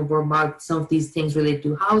talk a little bit more about some of these things related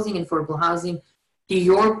to housing, affordable housing, to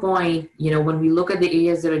your point, when we look at the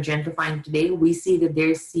areas that are gentrifying today, we see that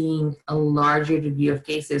they're seeing a larger degree of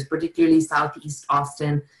cases, particularly Southeast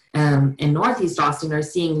Austin and Northeast Austin are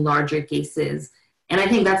seeing larger cases. And I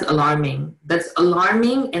think that's alarming. That's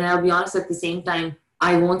alarming. And I'll be honest, at the same time,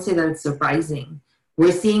 I won't say that it's surprising.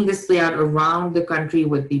 We're seeing this play out around the country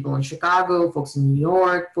with people in Chicago, folks in New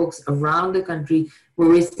York, folks around the country, where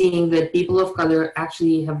we're seeing that people of color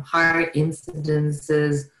actually have higher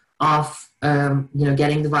incidences of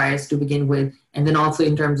getting the virus to begin with, and then also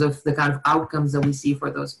in terms of the kind of outcomes that we see for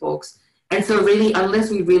those folks. And so really, unless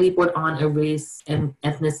we really put on a race and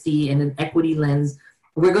ethnicity and an equity lens,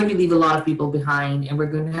 we're going to leave a lot of people behind, and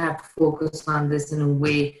we're going to have to focus on this in a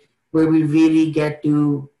way where we really get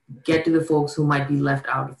to the folks who might be left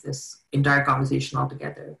out of this entire conversation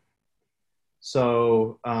altogether.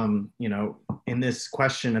 So, in this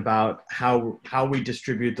question about how we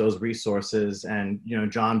distribute those resources, and,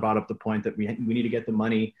 John brought up the point that we need to get the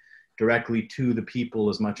money directly to the people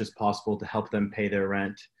as much as possible to help them pay their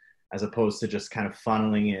rent, as opposed to just kind of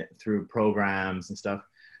funneling it through programs and stuff.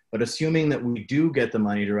 But assuming that we do get the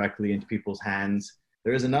money directly into people's hands,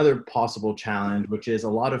 there is another possible challenge, which is a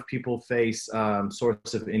lot of people face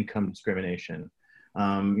source of income discrimination.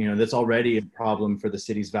 That's already a problem for the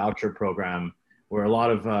city's voucher program, where a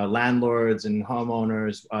lot of landlords and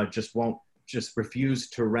homeowners just refuse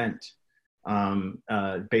to rent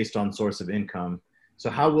based on source of income. So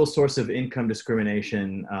how will source of income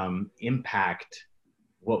discrimination impact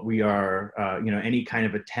what we are, any kind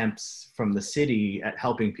of attempts from the city at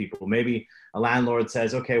helping people? Maybe a landlord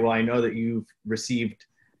says, okay, well, I know that you've received,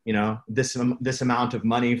 this amount of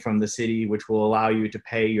money from the city, which will allow you to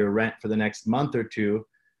pay your rent for the next month or two,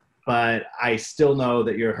 but I still know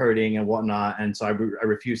that you're hurting and whatnot, and so I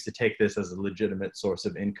refuse to take this as a legitimate source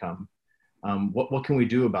of income. What can we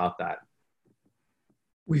do about that?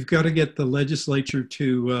 We've got to get the legislature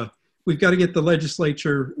to, we've got to get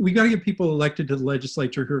people elected to the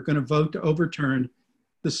legislature who are going to vote to overturn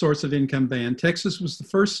the source of income ban. Texas was the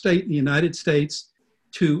first state in the United States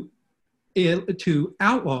to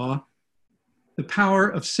outlaw the power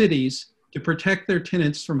of cities to protect their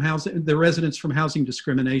tenants from their residents from housing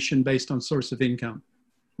discrimination based on source of income.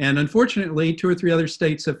 And unfortunately, 2 or 3 other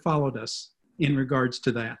states have followed us in regards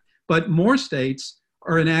to that. But more states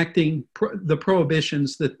are enacting the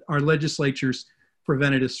prohibitions that our legislatures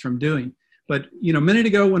prevented us from doing. But, a minute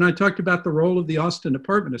ago when I talked about the role of the Austin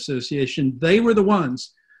Apartment Association, they were the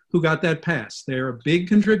ones who got that passed. They're big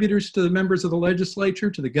contributors to the members of the legislature,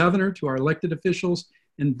 to the governor, to our elected officials,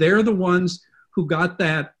 and they're the ones who got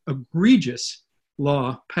that egregious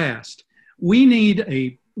law passed. We need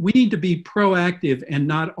to be proactive and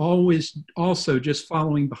not always also just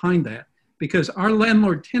following behind that, because our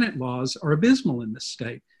landlord-tenant laws are abysmal in this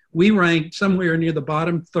state. We rank somewhere near the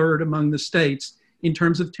bottom third among the states in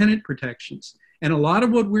terms of tenant protections. And a lot of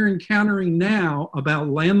what we're encountering now about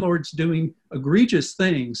landlords doing egregious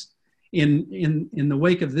things in the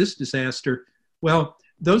wake of this disaster, well,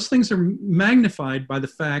 those things are magnified by the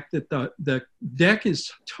fact that the deck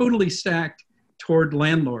is totally stacked toward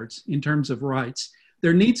landlords in terms of rights.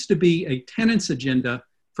 There needs to be a tenants agenda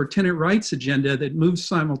for tenant rights agenda that moves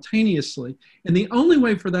simultaneously. And the only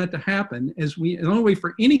way for that to happen, the only way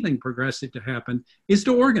for anything progressive to happen, is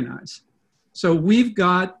to organize. So we've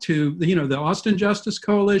got to, the Austin Justice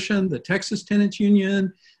Coalition, the Texas Tenants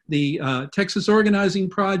Union, the Texas Organizing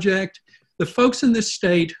Project, the folks in this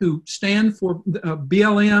state who stand for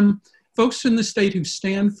BLM, folks in the state who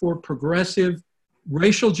stand for progressive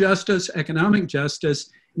racial justice, economic justice,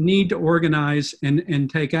 need to organize and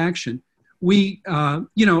take action.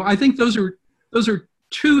 I think those are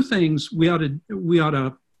 2 things we ought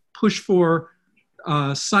to push for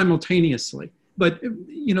simultaneously. But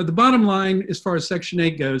the bottom line, as far as Section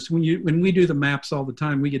 8 goes, when we do the maps all the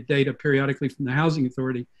time, we get data periodically from the Housing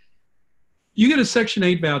Authority. You get a Section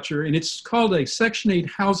 8 voucher, and it's called a Section 8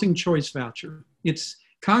 Housing Choice Voucher.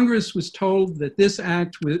 Congress was told that this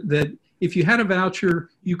act, that if you had a voucher,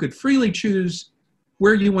 you could freely choose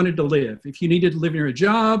where you wanted to live. If you needed to live near a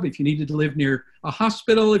job, if you needed to live near a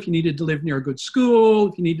hospital, if you needed to live near a good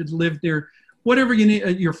school, if you needed to live near whatever you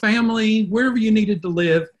need, your family, wherever you needed to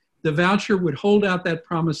live, the voucher would hold out that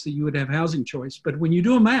promise that you would have housing choice. But when you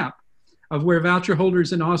do a map of where voucher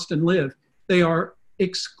holders in Austin live, they are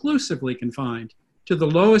exclusively confined to the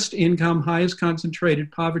lowest income, highest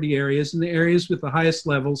concentrated poverty areas and the areas with the highest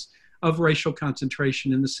levels of racial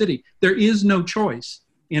concentration in the city. There is no choice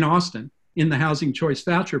in Austin in the Housing Choice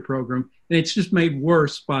Voucher Program, and it's just made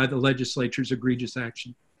worse by the legislature's egregious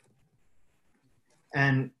action.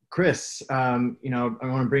 And Chris, I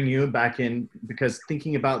want to bring you back in, because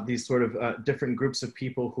thinking about these sort of different groups of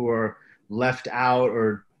people who are left out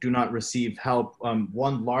or do not receive help.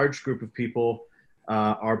 One large group of people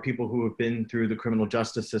are people who have been through the criminal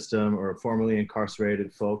justice system or formerly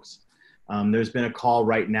incarcerated folks. There's been a call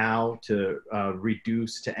right now to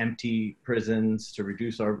reduce to empty prisons, to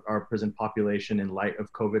reduce our prison population in light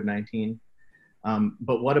of COVID-19.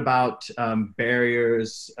 But what about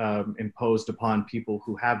barriers imposed upon people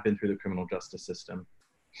who have been through the criminal justice system?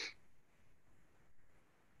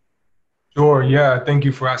 Sure. Yeah. Thank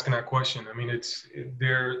you for asking that question. I mean,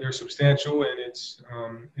 they're substantial, and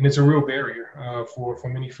it's a real barrier for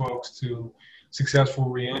many folks to successful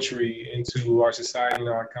reentry into our society and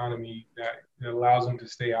our economy that allows them to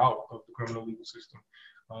stay out of the criminal legal system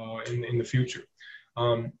in the future.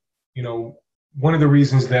 You know, one of the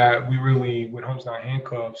reasons that we really, with Homes Not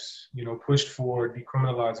Handcuffs, pushed for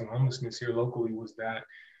decriminalizing homelessness here locally was that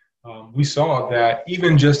we saw that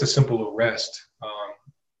even just a simple arrest,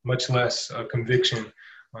 much less a conviction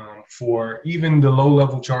for even the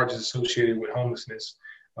low-level charges associated with homelessness,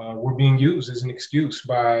 were being used as an excuse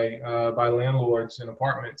by landlords and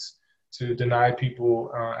apartments to deny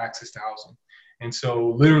people access to housing. And so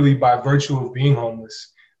literally by virtue of being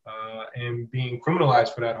homeless and being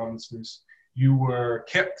criminalized for that homelessness, you were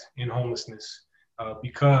kept in homelessness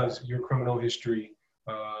because your criminal history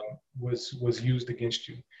was used against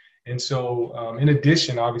you. And so in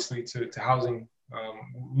addition, obviously, to housing,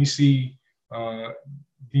 we see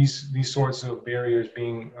these sorts of barriers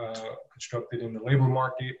being constructed in the labor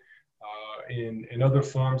market, in other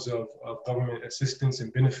forms of government assistance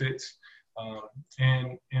and benefits,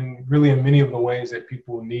 and really in many of the ways that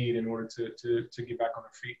people need in order to get back on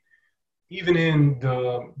their feet. Even in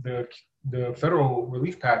the federal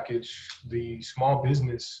relief package, the small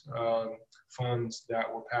business funds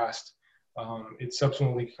that were passed, it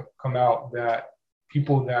subsequently come out that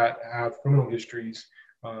people that have criminal histories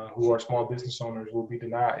who are small business owners will be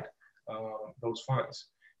denied those funds.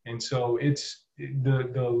 And so it's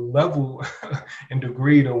the level and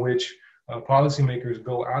degree to which policymakers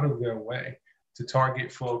go out of their way to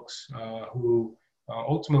target folks who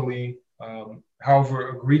ultimately, however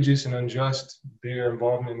egregious and unjust their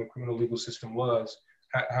involvement in the criminal legal system was,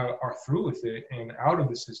 are through with it and out of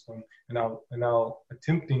the system and now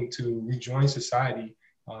attempting to rejoin society,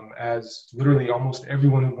 as literally almost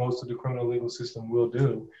everyone who goes to the criminal legal system will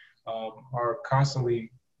do, are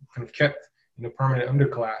constantly kind of kept in a permanent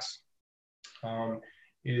underclass,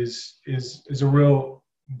 is a real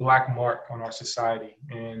black mark on our society,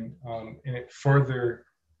 and it furthers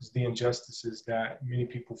the injustices that many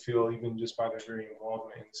people feel even just by their very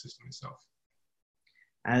involvement in the system itself.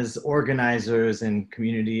 As organizers and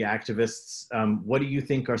community activists, what do you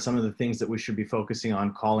think are some of the things that we should be focusing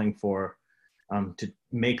on calling for to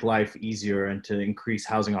make life easier and to increase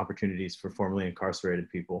housing opportunities for formerly incarcerated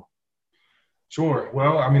people? Sure.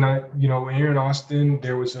 Well, I mean, here in Austin,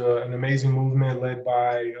 there was an amazing movement led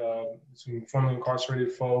by some formerly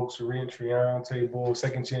incarcerated folks, a Reentry Roundtable,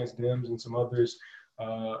 Second Chance Dems, and some others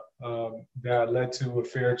that led to a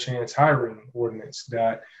fair chance hiring ordinance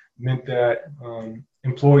that meant that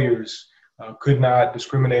employers could not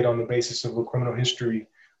discriminate on the basis of a criminal history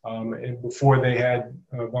and before they had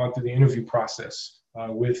gone through the interview process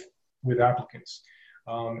with applicants.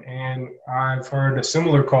 And I've heard a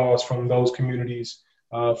similar calls from those communities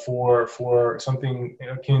for something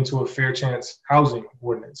akin to a fair chance housing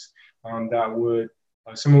ordinance that would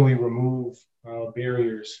similarly remove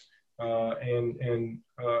barriers and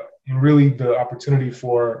really the opportunity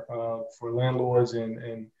for landlords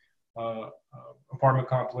and apartment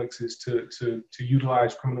complexes to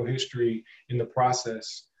utilize criminal history in the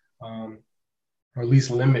process, or at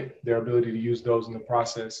least limit their ability to use those in the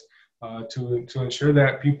process, to ensure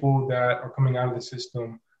that people that are coming out of the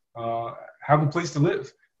system have a place to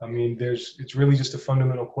live. I mean, it's really just a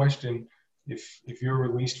fundamental question. If you're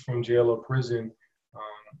released from jail or prison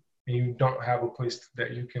and you don't have a place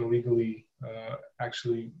that you can legally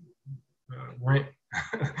actually rent,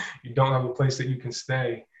 you don't have a place that you can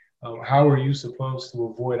stay, how are you supposed to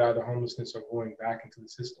avoid either homelessness or going back into the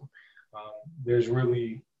system? There's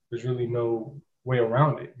really no way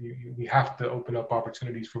around it. We have to open up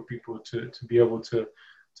opportunities for people to be able to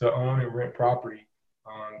own and rent property,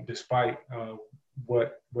 despite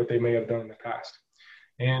what they may have done in the past.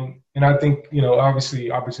 And I think,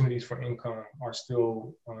 obviously opportunities for income are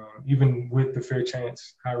still, even with the fair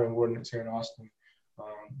chance hiring ordinance here in Austin,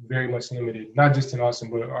 very much limited, not just in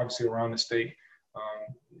Austin, but obviously around the state.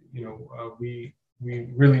 We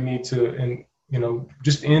really need to,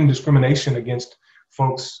 just end discrimination against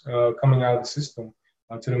folks coming out of the system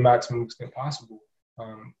to the maximum extent possible.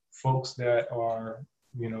 Folks that are,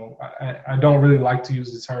 I don't really like to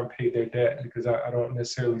use the term pay their debt, because I don't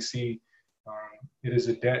necessarily see It is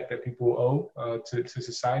a debt that people owe to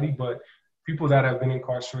society, but people that have been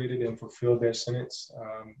incarcerated and fulfilled their sentence,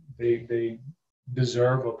 they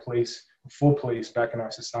deserve a full place back in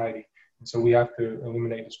our society. And so we have to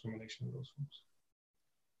eliminate discrimination of those folks.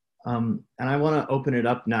 And I want to open it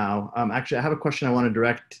up now. Actually, I have a question I want to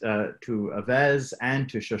direct to Avez and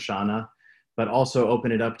to Shoshana, but also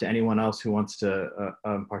open it up to anyone else who wants to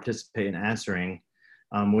participate in answering,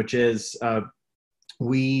 which is I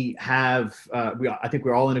think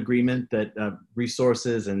we're all in agreement that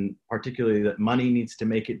resources, and particularly that money, needs to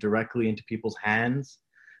make it directly into people's hands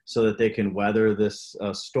so that they can weather this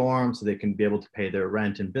storm, so they can be able to pay their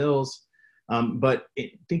rent and bills. But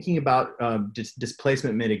thinking about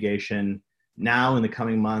displacement mitigation now in the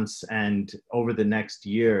coming months and over the next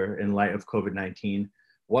year in light of COVID-19,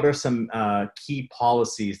 what are some key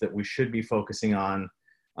policies that we should be focusing on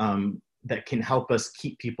that can help us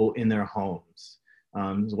keep people in their homes?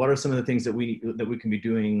 What are some of the things that we can be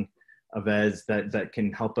doing, Avez, that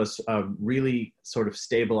can help us really sort of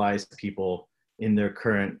stabilize people in their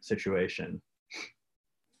current situation?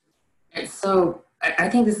 So I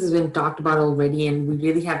think this has been talked about already, and we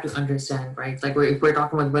really have to understand, right? Like if we're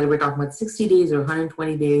talking about whether we're talking about 60 days or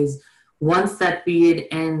 120 days, once that period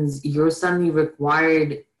ends, you're suddenly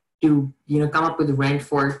required to, come up with rent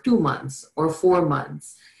for 2 months or 4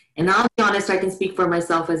 months. And I'll be honest, I can speak for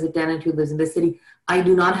myself as a tenant who lives in the city. I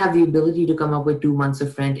do not have the ability to come up with 2 months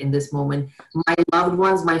of rent in this moment. My loved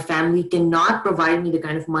ones, my family cannot provide me the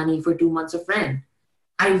kind of money for 2 months of rent.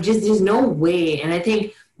 There's no way. And I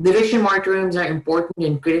think the eviction moratoriums are important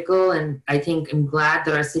and critical, and I'm glad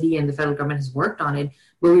that our city and the federal government has worked on it,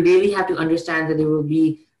 but we really have to understand that there will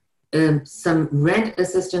be some rent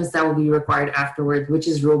assistance that will be required afterwards, which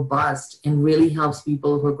is robust and really helps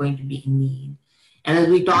people who are going to be in need. And as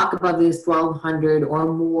we talk about this 1,200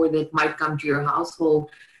 or more that might come to your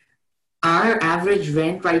household, our average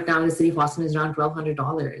rent right now in the city of Austin is around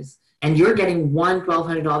 $1,200. And you're getting one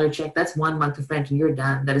 $1,200 check, that's 1 month of rent and you're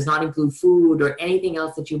done. That does not include food or anything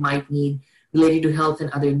else that you might need related to health and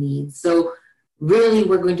other needs. So really,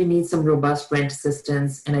 we're going to need some robust rent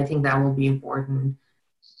assistance, and I think that will be important.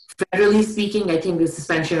 Federally speaking, I think the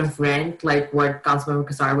suspension of rent, like what Councilmember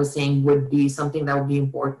Kassar was saying, would be something that would be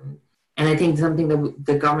important. And I think something that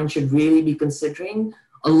the government should really be considering,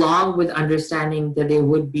 along with understanding that there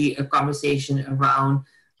would be a conversation around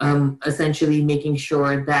essentially making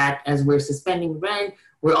sure that as we're suspending rent,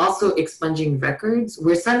 we're also expunging records.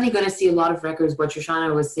 We're suddenly going to see a lot of records, what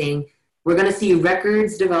Shoshana was saying. We're going to see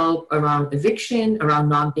records develop around eviction, around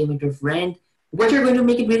non-payment of rent, which are going to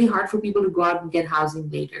make it really hard for people to go out and get housing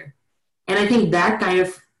later. And I think that kind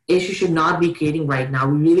of issue should not be creating right now.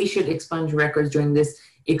 We really should expunge records during this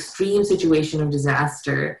extreme situation of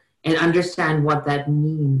disaster and understand what that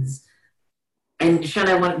means. And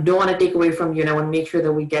Sean, don't want to take away from you, and I want to make sure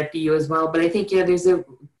that we get to you as well. But I think, there's a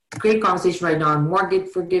great conversation right now on mortgage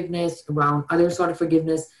forgiveness, around other sort of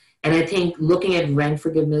forgiveness. And I think looking at rent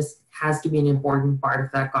forgiveness has to be an important part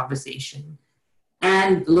of that conversation.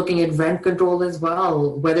 And looking at rent control as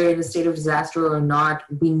well, whether in a state of disaster or not,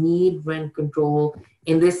 we need rent control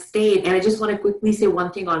in this state. And I just want to quickly say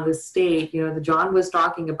one thing on this state. John was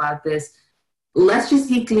talking about this. Let's just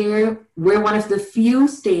be clear, we're one of the few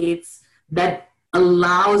states that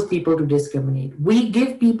allows people to discriminate. We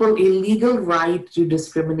give people a legal right to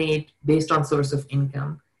discriminate based on source of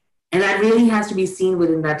income. And that really has to be seen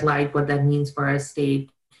within that light, what that means for our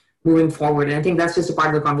state moving forward. And I think that's just a part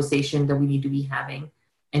of the conversation that we need to be having.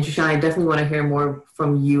 And Shoshana, I definitely want to hear more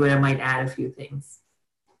from you, and I might add a few things.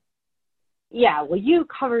 Yeah, well, you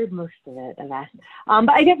covered most of it, Yvette. But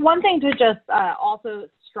I guess one thing to just also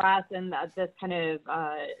stress, and this kind of,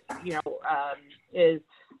 is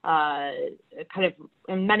kind of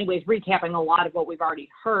in many ways recapping a lot of what we've already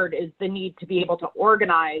heard, is the need to be able to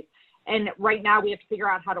organize. And right now we have to figure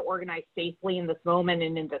out how to organize safely in this moment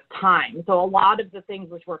and in this time. So a lot of the things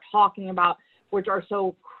which we're talking about, which are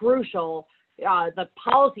so crucial, the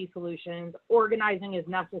policy solutions, organizing is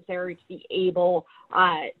necessary to be able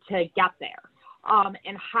to get there.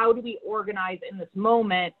 And how do we organize in this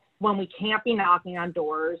moment when we can't be knocking on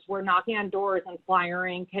doors, where knocking on doors and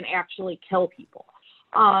flyering can actually kill people?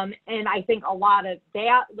 And I think a lot of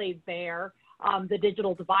that lays bare the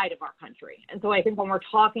digital divide of our country. And so I think when we're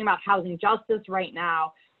talking about housing justice right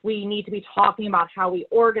now, we need to be talking about how we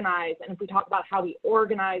organize. And if we talk about how we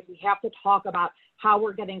organize, we have to talk about how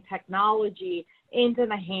we're getting technology into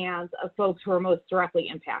the hands of folks who are most directly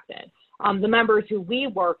impacted. The members who we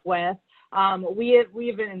work with, we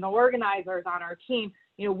have been the organizers on our team,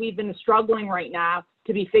 we've been struggling right now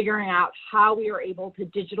to be figuring out how we are able to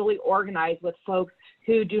digitally organize with folks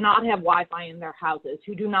who do not have Wi-Fi in their houses,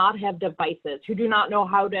 who do not have devices, who do not know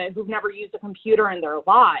who've never used a computer in their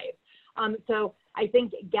lives. So I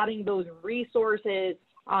think getting those resources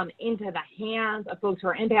into the hands of folks who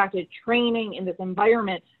are impacted, training in this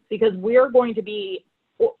environment, because we're going to be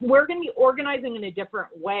organizing in a different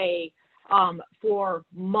way for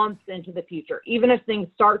months into the future. Even if things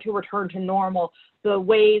start to return to normal, the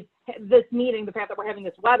ways, this meeting, the fact that we're having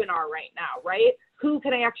this webinar right now, right? Who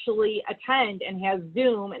can actually attend and has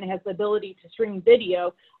Zoom and has the ability to stream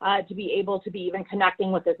video to be able to be even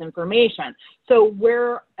connecting with this information. So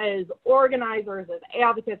we're, as organizers, as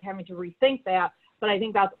advocates, having to rethink that. But I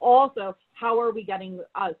think that's also how are we getting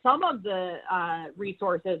some of the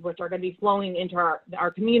resources which are going to be flowing into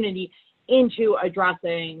our community into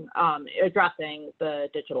addressing the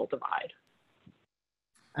digital divide.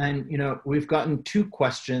 And, we've gotten two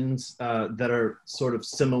questions that are sort of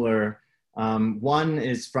similar. One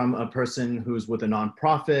is from a person who's with a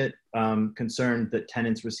nonprofit, concerned that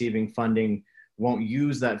tenants receiving funding won't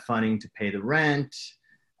use that funding to pay the rent.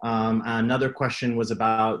 Another question was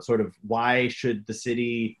about sort of why should the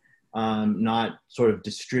city not sort of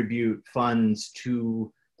distribute funds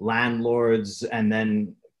to landlords and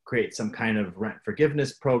then create some kind of rent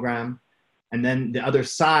forgiveness program. And then the other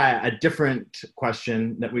side, a different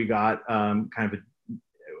question that we got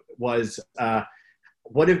was, how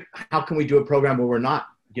can we do a program where we're not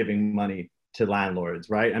giving money to landlords,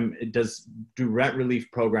 right? Do rent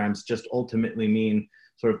relief programs just ultimately mean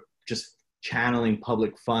sort of just channeling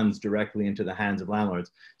public funds directly into the hands of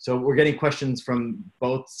landlords? So we're getting questions from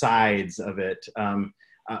both sides of it.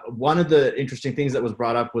 One of the interesting things that was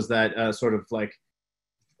brought up was that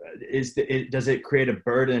does it create a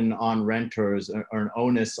burden on renters or an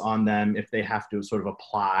onus on them if they have to sort of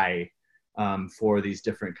apply for these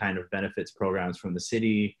different kind of benefits programs from the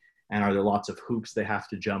city? And are there lots of hoops they have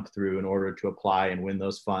to jump through in order to apply and win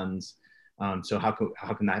those funds? So how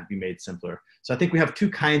can that be made simpler? So I think we have two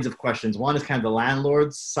kinds of questions. One is kind of the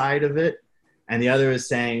landlord's side of it, and the other is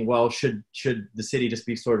saying, well, should the city just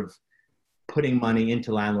be sort of putting money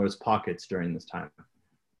into landlords' pockets during this time?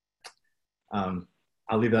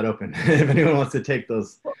 I'll leave that open if anyone wants to take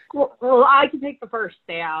those. Well, I can take the first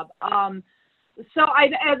stab. So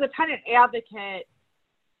as a tenant advocate,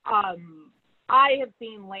 I have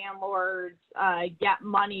seen landlords get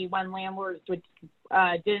money when landlords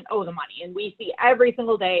didn't owe the money. And we see every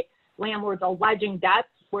single day landlords alleging debts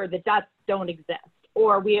where the debts don't exist.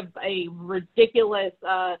 Or we have a ridiculous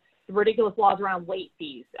laws around late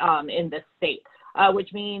fees in this state.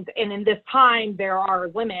 Which means, and in this time, there are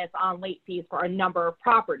limits on late fees for a number of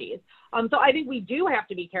properties. So I think we do have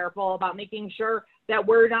to be careful about making sure that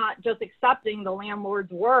we're not just accepting the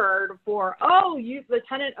landlord's word for, the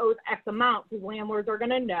tenant owes X amount, because landlords are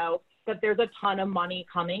going to know that there's a ton of money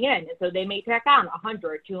coming in. And so they may tack on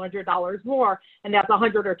 $100, $200 more, and that's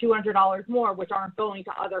 $100 or $200 more, which aren't going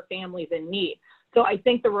to other families in need. So I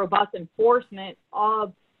think the robust enforcement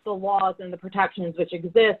of the laws and the protections which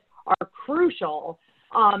exist are crucial,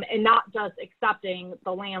 and not just accepting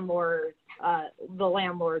the landlord's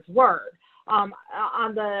word. On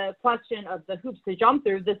the question of the hoops to jump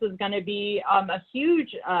through, this is going to be a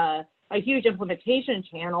huge implementation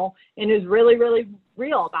channel, and is really, really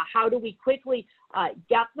real about how do we quickly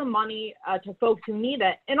get the money to folks who need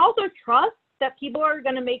it, and also trust that people are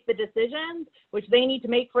going to make the decisions which they need to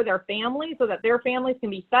make for their families, so that their families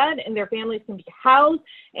can be fed and their families can be housed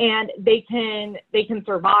and they can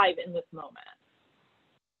survive in this moment.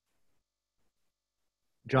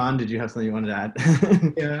 John, did you have something you wanted to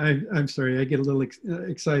add? Yeah, I'm sorry. I get a little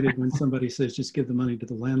excited when somebody says just give the money to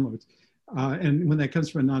the landlords. And when that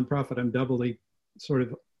comes from a nonprofit, I'm doubly sort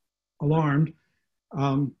of alarmed.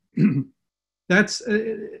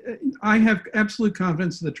 I have absolute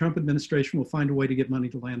confidence that the Trump administration will find a way to get money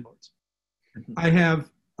to landlords. I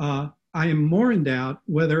am more in doubt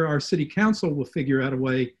whether our city council will figure out a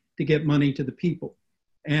way to get money to the people.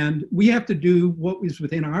 And we have to do what is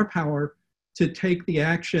within our power to take the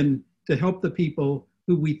action to help the people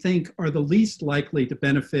who we think are the least likely to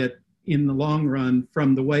benefit in the long run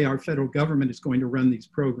from the way our federal government is going to run these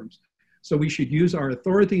programs. So we should use our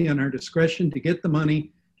authority and our discretion to get the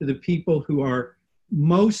money to the people who are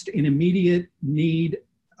most in immediate need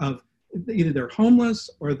of either they're homeless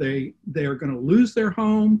or they are going to lose their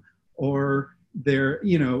home, or they're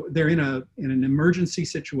in an emergency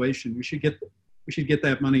situation. We should get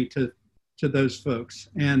that money to those folks,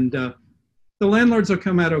 and the landlords will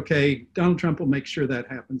come out okay. Donald Trump will make sure that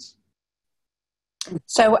happens.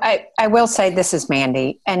 So I will say, this is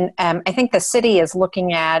Mandy, and I think the city is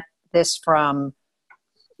looking at this from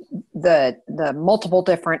the multiple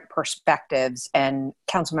different perspectives. And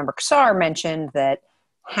Councilmember Kassar mentioned that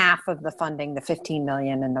half of the funding, the 15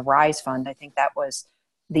 million in the RISE fund, I think that was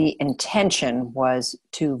the intention, was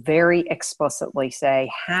to very explicitly say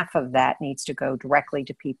half of that needs to go directly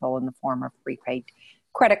to people in the form of prepaid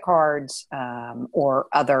credit cards or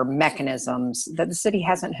other mechanisms that the city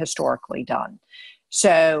hasn't historically done.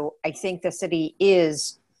 So I think the city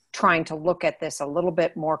is trying to look at this a little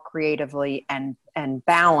bit more creatively and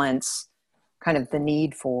balance kind of the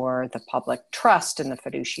need for the public trust and the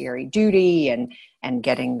fiduciary duty and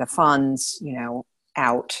getting the funds, you know,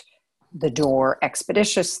 out the door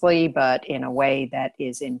expeditiously, but in a way that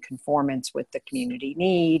is in conformance with the community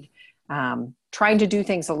need, trying to do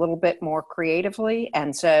things a little bit more creatively.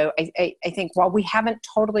 And so I think while we haven't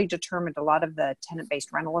totally determined a lot of the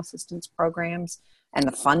tenant-based rental assistance programs and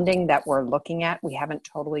the funding that we're looking at, we haven't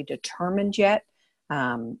totally determined yet.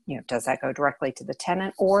 You know, does that go directly to the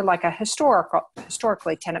tenant, or like a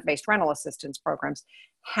historically tenant-based rental assistance programs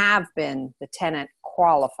have been the tenant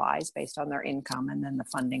qualifies based on their income, and then the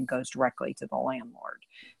funding goes directly to the landlord.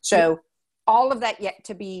 So all of that yet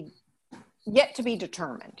to be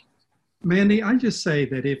determined. Mandy, I just say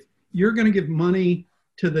that if you're going to give money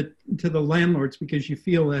to the landlords because you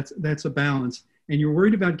feel that's a balance, and you're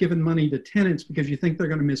worried about giving money to tenants because you think they're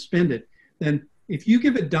going to misspend it, then if you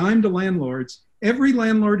give a dime to landlords, every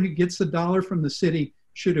landlord who gets $1 from the city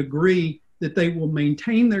should agree that they will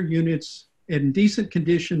maintain their units in decent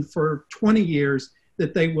condition for 20 years,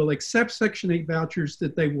 that they will accept Section 8 vouchers,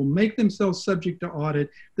 that they will make themselves subject to audit,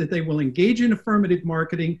 that they will engage in affirmative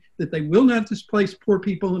marketing, that they will not displace poor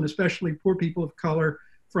people, and especially poor people of color,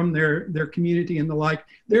 from their community and the like.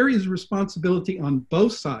 There is responsibility on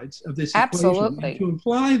both sides of this Absolutely. equation. And to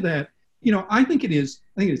imply that, you know, I think it is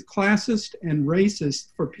classist and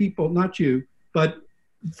racist for people, not you, but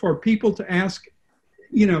for people to ask,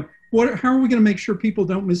 you know, how are we going to make sure people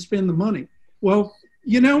don't misspend the money? Well,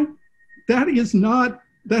 you know,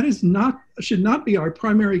 should not be our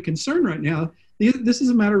primary concern right now. This is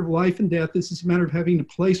a matter of life and death. This is a matter of having a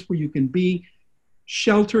place where you can be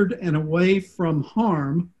sheltered and away from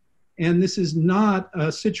harm. And this is not a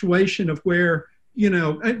situation of where, you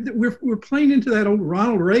know, we're playing into that old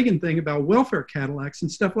Ronald Reagan thing about welfare Cadillacs and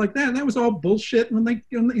stuff like that. And that was all bullshit when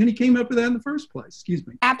he came up with that in the first place. Excuse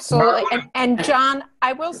me. Absolutely. And John,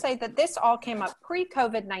 I will say that this all came up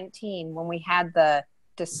pre-COVID-19 when we had the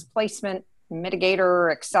displacement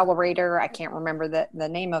mitigator accelerator. I can't remember the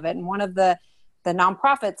name of it. And one of the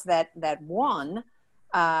nonprofits that won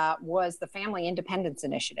was the Family Independence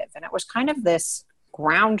Initiative. And it was kind of this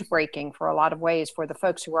groundbreaking for a lot of ways for the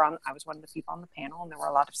folks who were on. I was one of the people on the panel, and there were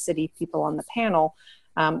a lot of city people on the panel,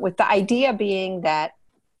 with the idea being that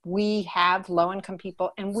we have low-income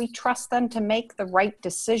people and we trust them to make the right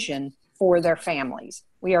decision for their families.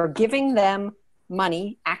 We are giving them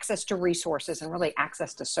money, access to resources, and really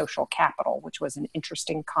access to social capital, which was an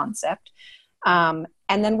interesting concept. And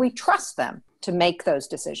then we trust them to make those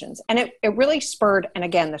decisions. And it really spurred, and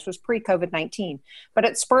again, this was pre-COVID-19, but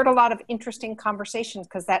it spurred a lot of interesting conversations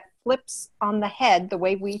because that flips on the head the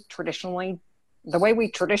way we traditionally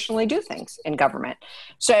do things in government.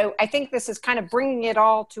 So I think this is kind of bringing it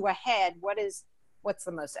all to a head. What's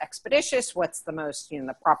the most expeditious? What's the most,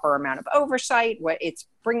 the proper amount of oversight? It's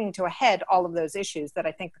bringing to a head all of those issues that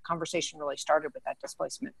I think the conversation really started with that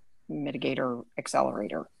displacement mitigator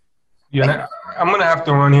accelerator. Yeah, I'm going to have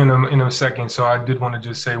to run in a second. So I did want to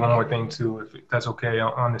just say one more thing too, if that's okay,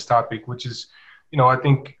 on this topic, which is, I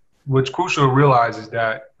think what's crucial to realize is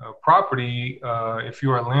that property, if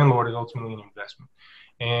you're a landlord, is ultimately an investment.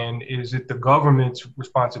 And is it the government's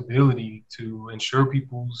responsibility to ensure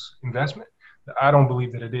people's investment? I don't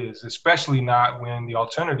believe that it is, especially not when the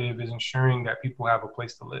alternative is ensuring that people have a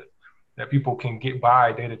place to live, that people can get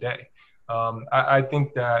by day to day. I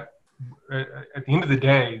think that at the end of the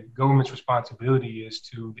day, government's responsibility is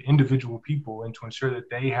to the individual people and to ensure that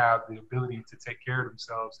they have the ability to take care of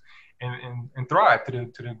themselves and thrive to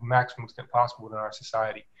the maximum extent possible in our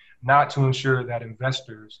society, not to ensure that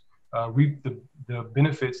investors reap the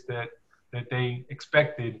benefits that they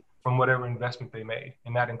expected from whatever investment they made.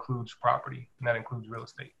 And that includes property, and that includes real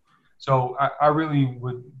estate. So I really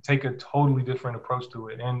would take a totally different approach to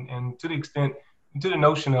it. And to the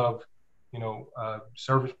notion of,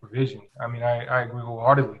 service provision. I mean, I agree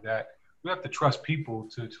wholeheartedly that we have to trust people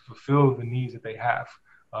to fulfill the needs that they have.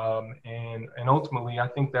 And ultimately, I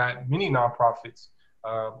think that many nonprofits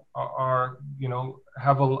are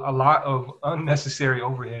have a lot of unnecessary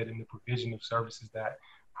overhead in the provision of services that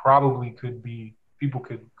probably people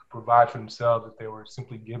could provide for themselves if they were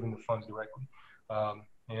simply given the funds directly.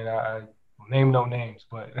 And I name no names,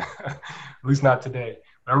 but at least not today.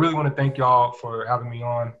 But I really want to thank y'all for having me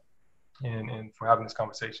on and for having this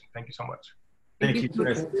conversation. Thank you so much. Thank you,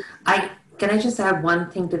 Chris. Can I just add one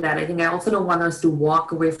thing to that? I think I also don't want us to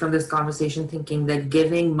walk away from this conversation thinking that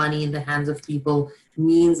giving money in the hands of people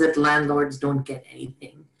means that landlords don't get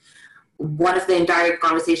anything. One of the entire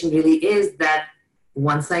conversation really is that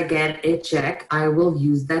once I get a check, I will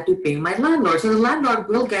use that to pay my landlord. So the landlord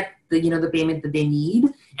will get the payment that they need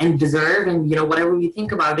and deserve, and whatever we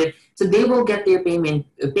think about it. So they will get their payment.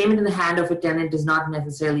 A payment in the hand of a tenant does not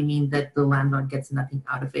necessarily mean that the landlord gets nothing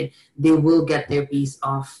out of it. They will get their piece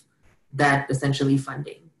of that essentially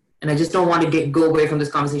funding. And I just don't want to go away from this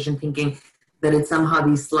conversation thinking that it's somehow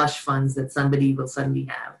these slush funds that somebody will suddenly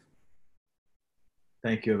have.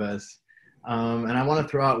 Thank you, Avez. And I want to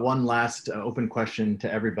throw out one last open question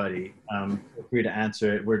to everybody. Feel free to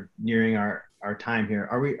answer it. We're nearing our time here.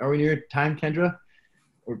 Are we near time, Kendra?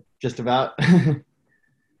 Or just about?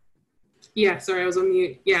 Yeah, sorry, I was on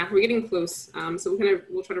mute. Yeah, we're getting close. So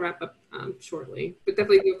we'll try to wrap up shortly, but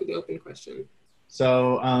definitely go for the open question.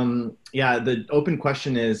 So yeah, the open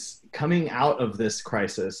question is, coming out of this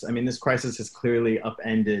crisis, I mean, this crisis has clearly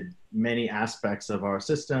upended many aspects of our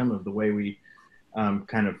system, of the way we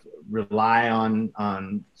kind of rely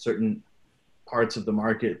on certain parts of the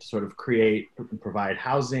market to sort of create and provide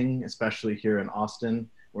housing, especially here in Austin,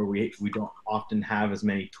 where we don't often have as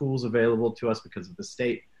many tools available to us because of the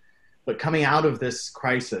state. But coming out of this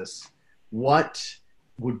crisis, what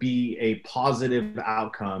would be a positive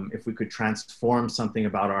outcome if we could transform something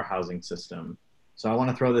about our housing system? So I want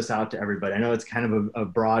to throw this out to everybody. I know it's kind of a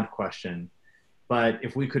broad question, but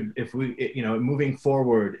if we, moving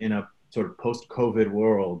forward in a sort of post-COVID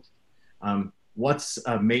world, what's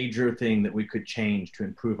a major thing that we could change to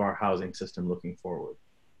improve our housing system looking forward?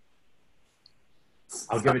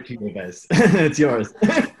 I'll give it to you guys. It's yours.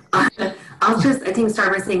 I'll just, I think,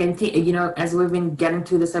 start by saying, and as we've been getting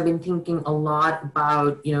through this, I've been thinking a lot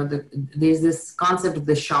about, there's this concept of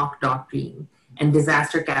the shock doctrine and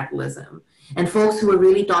disaster capitalism. And folks who are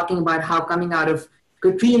really talking about how coming out of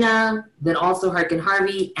Katrina, then also Hurricane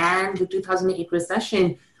Harvey and the 2008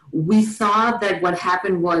 recession, we saw that what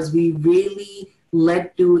happened was we really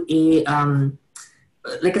led to a,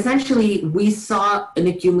 essentially we saw an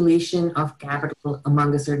accumulation of capital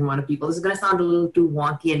among a certain amount of people. This is going to sound a little too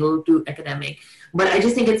wonky and a little too academic, but I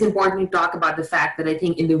just think it's important to talk about the fact that I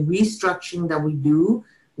think in the restructuring that we do,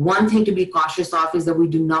 one thing to be cautious of is that we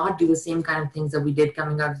do not do the same kind of things that we did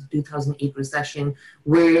coming out of the 2008 recession,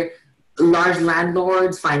 where large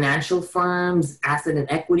landlords, financial firms, asset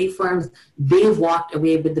and equity firms, they walked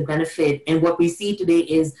away with the benefit. And what we see today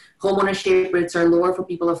is homeownership rates are lower for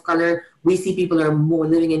people of color. We see people are more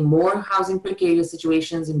living in more housing precarious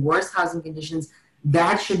situations, in worse housing conditions.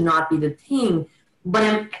 That should not be the thing.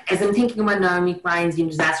 But as I'm thinking about Naomi Klein's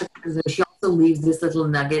disaster, she also leaves this little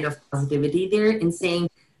nugget of positivity there in saying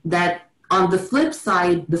that on the flip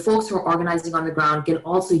side, the folks who are organizing on the ground can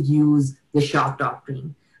also use the shock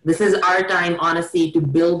doctrine. This is our time, honestly, to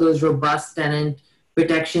build those robust tenant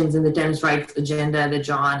protections in the tenants' rights agenda that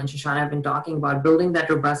John and Shoshana have been talking about. Building that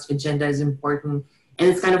robust agenda is important. And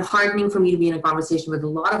it's kind of heartening for me to be in a conversation with a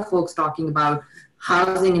lot of folks talking about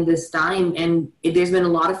housing in this time. And there's been a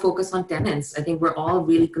lot of focus on tenants. I think we're all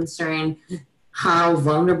really concerned how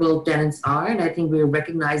vulnerable tenants are. And I think we're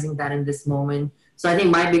recognizing that in this moment. So I think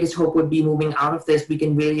my biggest hope would be moving out of this, we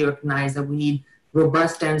can really recognize that we need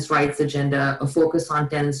robust tenants' rights agenda, a focus on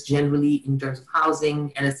tenants generally in terms of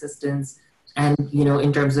housing and assistance, and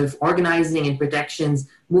in terms of organizing and protections.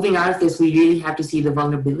 Moving out of this, we really have to see the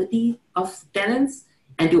vulnerability of tenants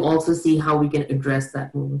and to also see how we can address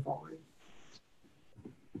that moving forward.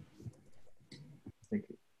 Thank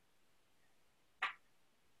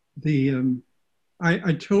you.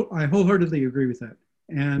 I wholeheartedly agree with that,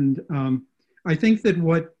 and I think that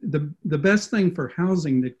what the best thing for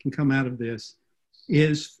housing that can come out of this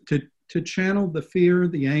is to channel the fear,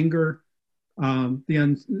 the anger,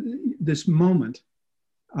 this moment,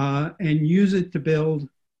 and use it to build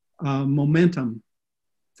momentum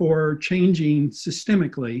for changing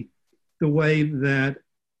systemically the way that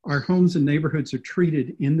our homes and neighborhoods are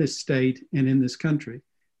treated in this state and in this country.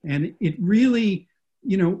 And it really,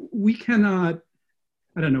 we cannot,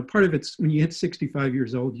 I don't know, part of it's when you hit 65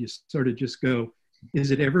 years old, you sort of just go,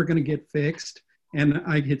 is it ever going to get fixed? And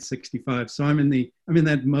I hit 65, so I'm in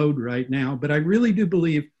that mode right now. But I really do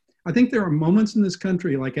believe, I think there are moments in this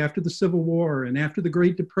country, like after the Civil War and after the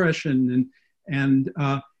Great Depression, and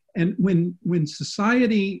when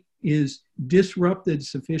society is disrupted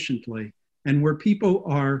sufficiently, and where people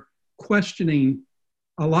are questioning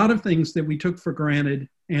a lot of things that we took for granted,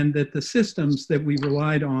 and that the systems that we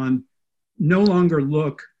relied on no longer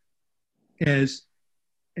look as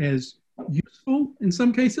as useful in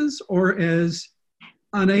some cases or as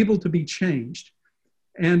unable to be changed.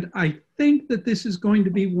 And I think that this is going to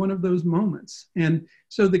be one of those moments. And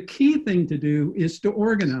so the key thing to do is to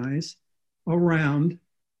organize around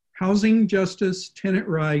housing justice, tenant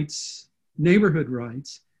rights, neighborhood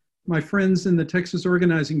rights. My friends in the Texas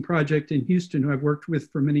Organizing Project in Houston, who I've worked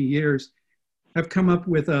with for many years, have come up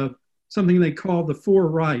with something they call the 4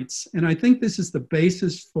 rights. And I think this is the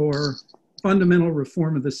basis for fundamental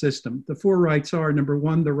reform of the system. The 4 rights are, number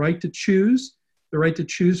 1, the right to choose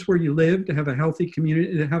where you live, to have a healthy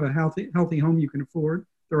community, to have a healthy home you can afford,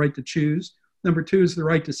 the right to choose. Number 2 is the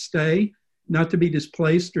right to stay, not to be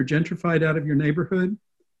displaced or gentrified out of your neighborhood.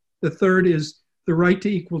 The 3rd is the right to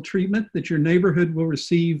equal treatment, that your neighborhood will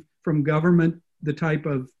receive from government the type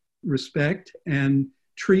of respect and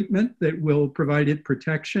treatment that will provide it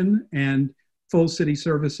protection and full city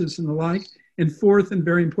services and the like. And 4th, and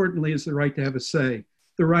very importantly, is the right to have a say,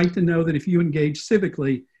 the right to know that if you engage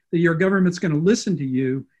civically, that your government's going to listen to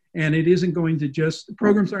you, and it isn't going to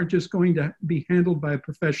programs aren't just going to be handled by a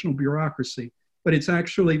professional bureaucracy, but it's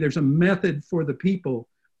actually, there's a method for the people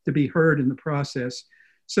to be heard in the process.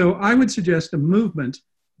 So I would suggest a movement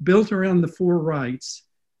built around the 4 rights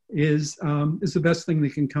is the best thing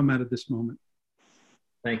that can come out of this moment.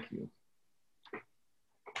 Thank you.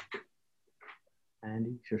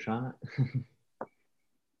 Andy, Shoshana?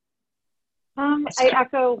 I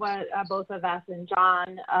echo what both of us and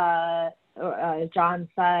John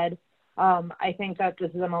said. I think that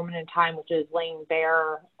this is a moment in time which is laying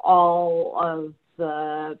bare all of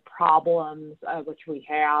the problems which we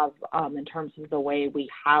have in terms of the way we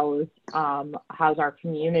house our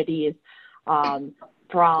communities,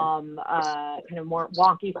 from kind of more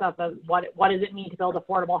wonky stuff of what does it mean to build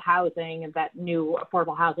affordable housing, and that new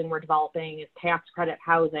affordable housing we're developing is tax credit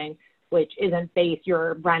housing, which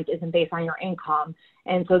your rent isn't based on your income.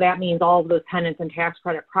 And so that means all of those tenants and tax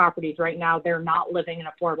credit properties right now, they're not living in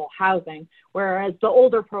affordable housing. Whereas the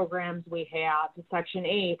older programs we have, Section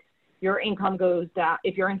 8, your income goes down.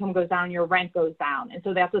 If your income goes down, your rent goes down. And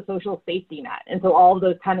so that's a social safety net. And so all of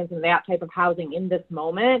those tenants in that type of housing in this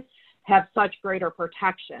moment have such greater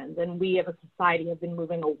protections. And we as a society have been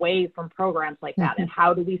moving away from programs like that. And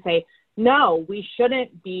how do we say, no, we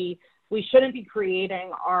shouldn't be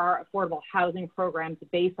creating our affordable housing programs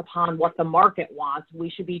based upon what the market wants. We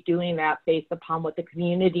should be doing that based upon what the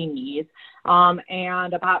community needs,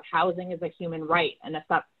 and about housing as a human right, and a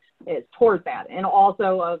step is towards that. And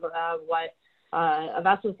also of what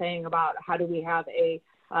Yves was saying about how do we have a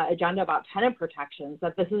agenda about tenant protections,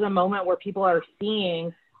 that this is a moment where people are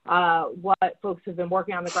seeing what folks who've been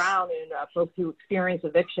working on the ground and folks who experience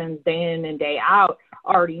evictions day in and day out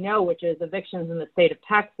already know, which is evictions in the state of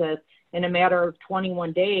Texas. In a matter of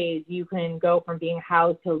 21 days, you can go from being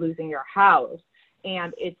housed to losing your house.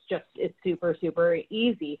 And it's super, super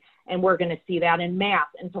easy. And we're going to see that in mass.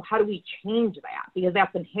 And so how do we change that? Because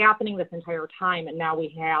that's been happening this entire time. And now we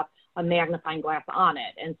have a magnifying glass on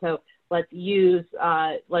it. And so let's use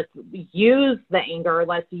the anger.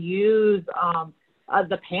 Let's use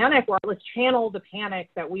the panic, or let's channel the panic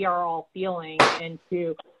that we are all feeling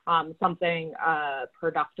into something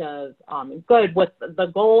productive and good, with the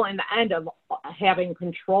goal in the end of having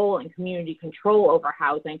control and community control over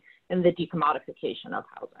housing and the decommodification of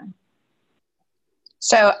housing.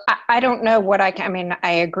 So I don't know what I mean,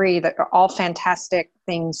 I agree that are all fantastic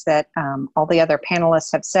things that all the other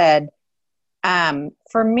panelists have said.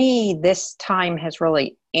 For me, this time has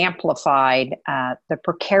really amplified the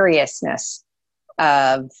precariousness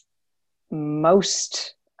of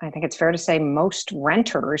most, I think it's fair to say, most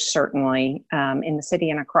renters, certainly in the city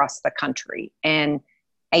and across the country. And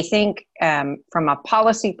I think from a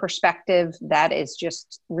policy perspective, that is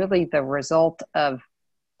just really the result of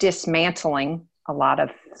dismantling a lot of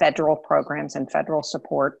federal programs and federal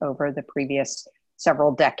support over the previous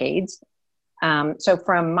several decades. So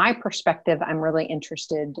from my perspective, I'm really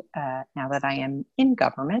interested, now that I am in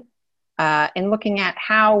government, in looking at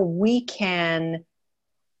how we can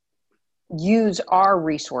use our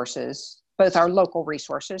resources, both our local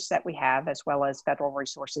resources that we have, as well as federal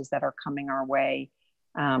resources that are coming our way,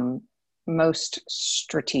 most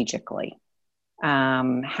strategically.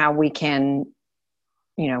 How we can,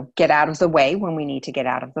 get out of the way when we need to get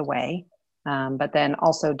out of the way, but then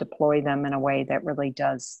also deploy them in a way that really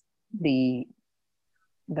does the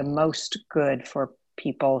most good for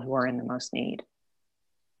people who are in the most need.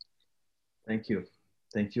 Thank you.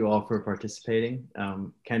 Thank you all for participating.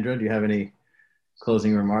 Kendra, do you have any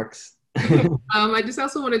closing remarks? I just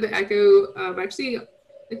also wanted to echo actually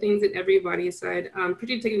the things that everybody said,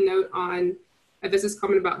 particularly taking note on This is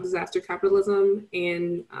comment about disaster capitalism,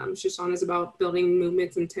 and Shoshana is about building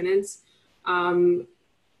movements and tenants.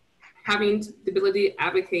 Having the ability to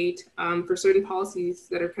advocate for certain policies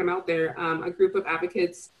that are come out there. A group of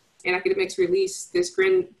advocates and academics released this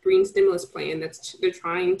green stimulus plan they're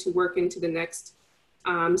trying to work into the next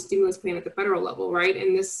stimulus plan at the federal level, right?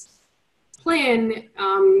 And this plan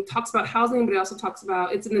talks about housing, but it also talks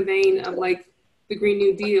about, it's in the vein of like the Green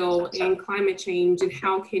New Deal and climate change, and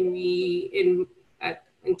how can we,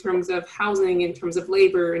 in terms of housing, in terms of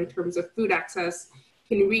labor, in terms of food access,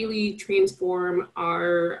 can really transform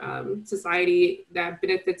our society that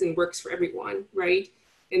benefits and works for everyone, right?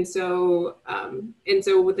 And so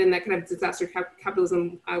within that kind of disaster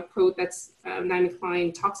capitalism quote that's Naomi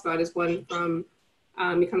Klein talks about is one from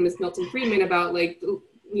economist Milton Friedman about like,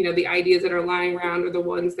 you know, the ideas that are lying around are the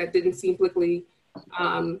ones that didn't seem politically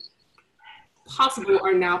possible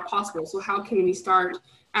are now possible. So how can we start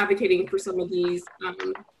advocating for some of these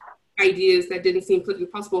ideas that didn't seem politically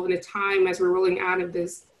possible in a time as we're rolling out of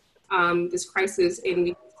this this crisis, and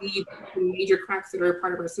we see the major cracks that are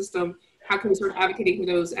part of our system? How can we start advocating for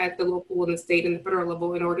those at the local and the state and the federal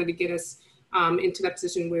level in order to get us into that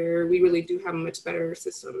position where we really do have a much better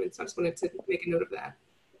system? And so I just wanted to make a note of that.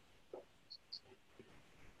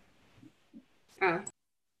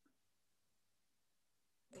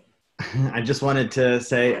 I just wanted to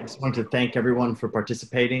thank everyone for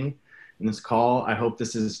participating in this call. I hope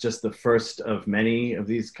this is just the first of many of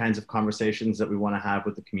these kinds of conversations that we want to have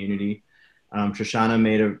with the community. Shoshana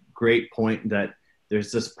made a great point that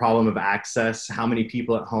there's this problem of access. How many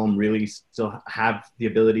people at home really still have the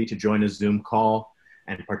ability to join a Zoom call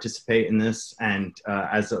and participate in this? And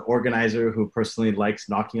as an organizer who personally likes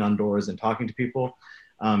knocking on doors and talking to people,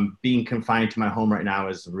 being confined to my home right now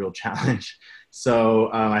is a real challenge. So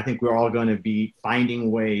I think we're all going to be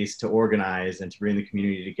finding ways to organize and to bring the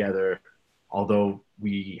community together, although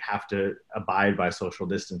we have to abide by social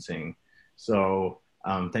distancing. So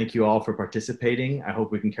thank you all for participating. I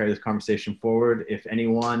hope we can carry this conversation forward. If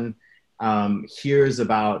anyone hears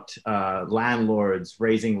about landlords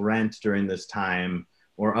raising rent during this time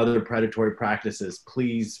or other predatory practices,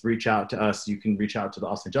 please reach out to us. You can reach out to the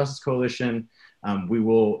Austin Justice Coalition.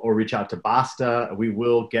 Or reach out to BASTA. We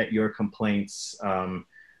will get your complaints,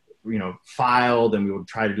 filed, and we will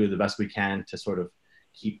try to do the best we can to sort of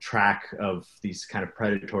keep track of these kind of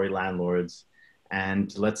predatory landlords.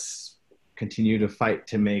 And let's continue to fight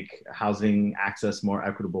to make housing access more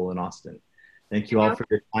equitable in Austin. Thank you all for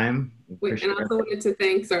your time. Wait, and I also wanted to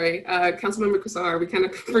thank, Councilmember Kassar. We kind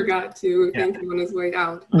of forgot to thank him on his way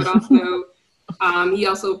out, but also he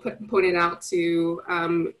also pointed out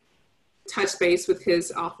to touch base with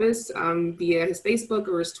his office via his Facebook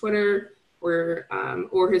or his Twitter,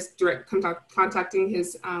 or his direct contacting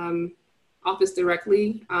his office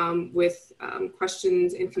directly with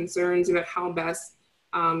questions and concerns about how best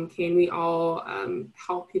can we all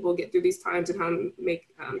help people get through these times, and how to make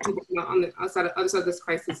people on the other side of this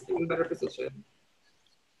crisis in a better position.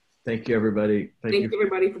 Thank you, everybody. Thank you,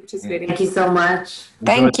 everybody, for participating. Thank you so much.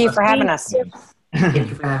 Thank you for having us. Thank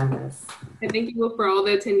you for having us. And thank you for all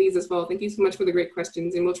the attendees as well. Thank you so much for the great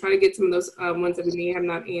questions. And we'll try to get some of those ones that we may have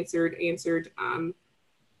not answered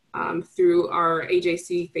through our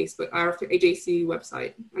AJC Facebook, our AJC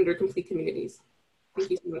website under Complete Communities.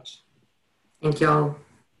 Thank you so much. Thank you all.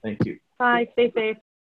 Thank you. Bye. Stay safe.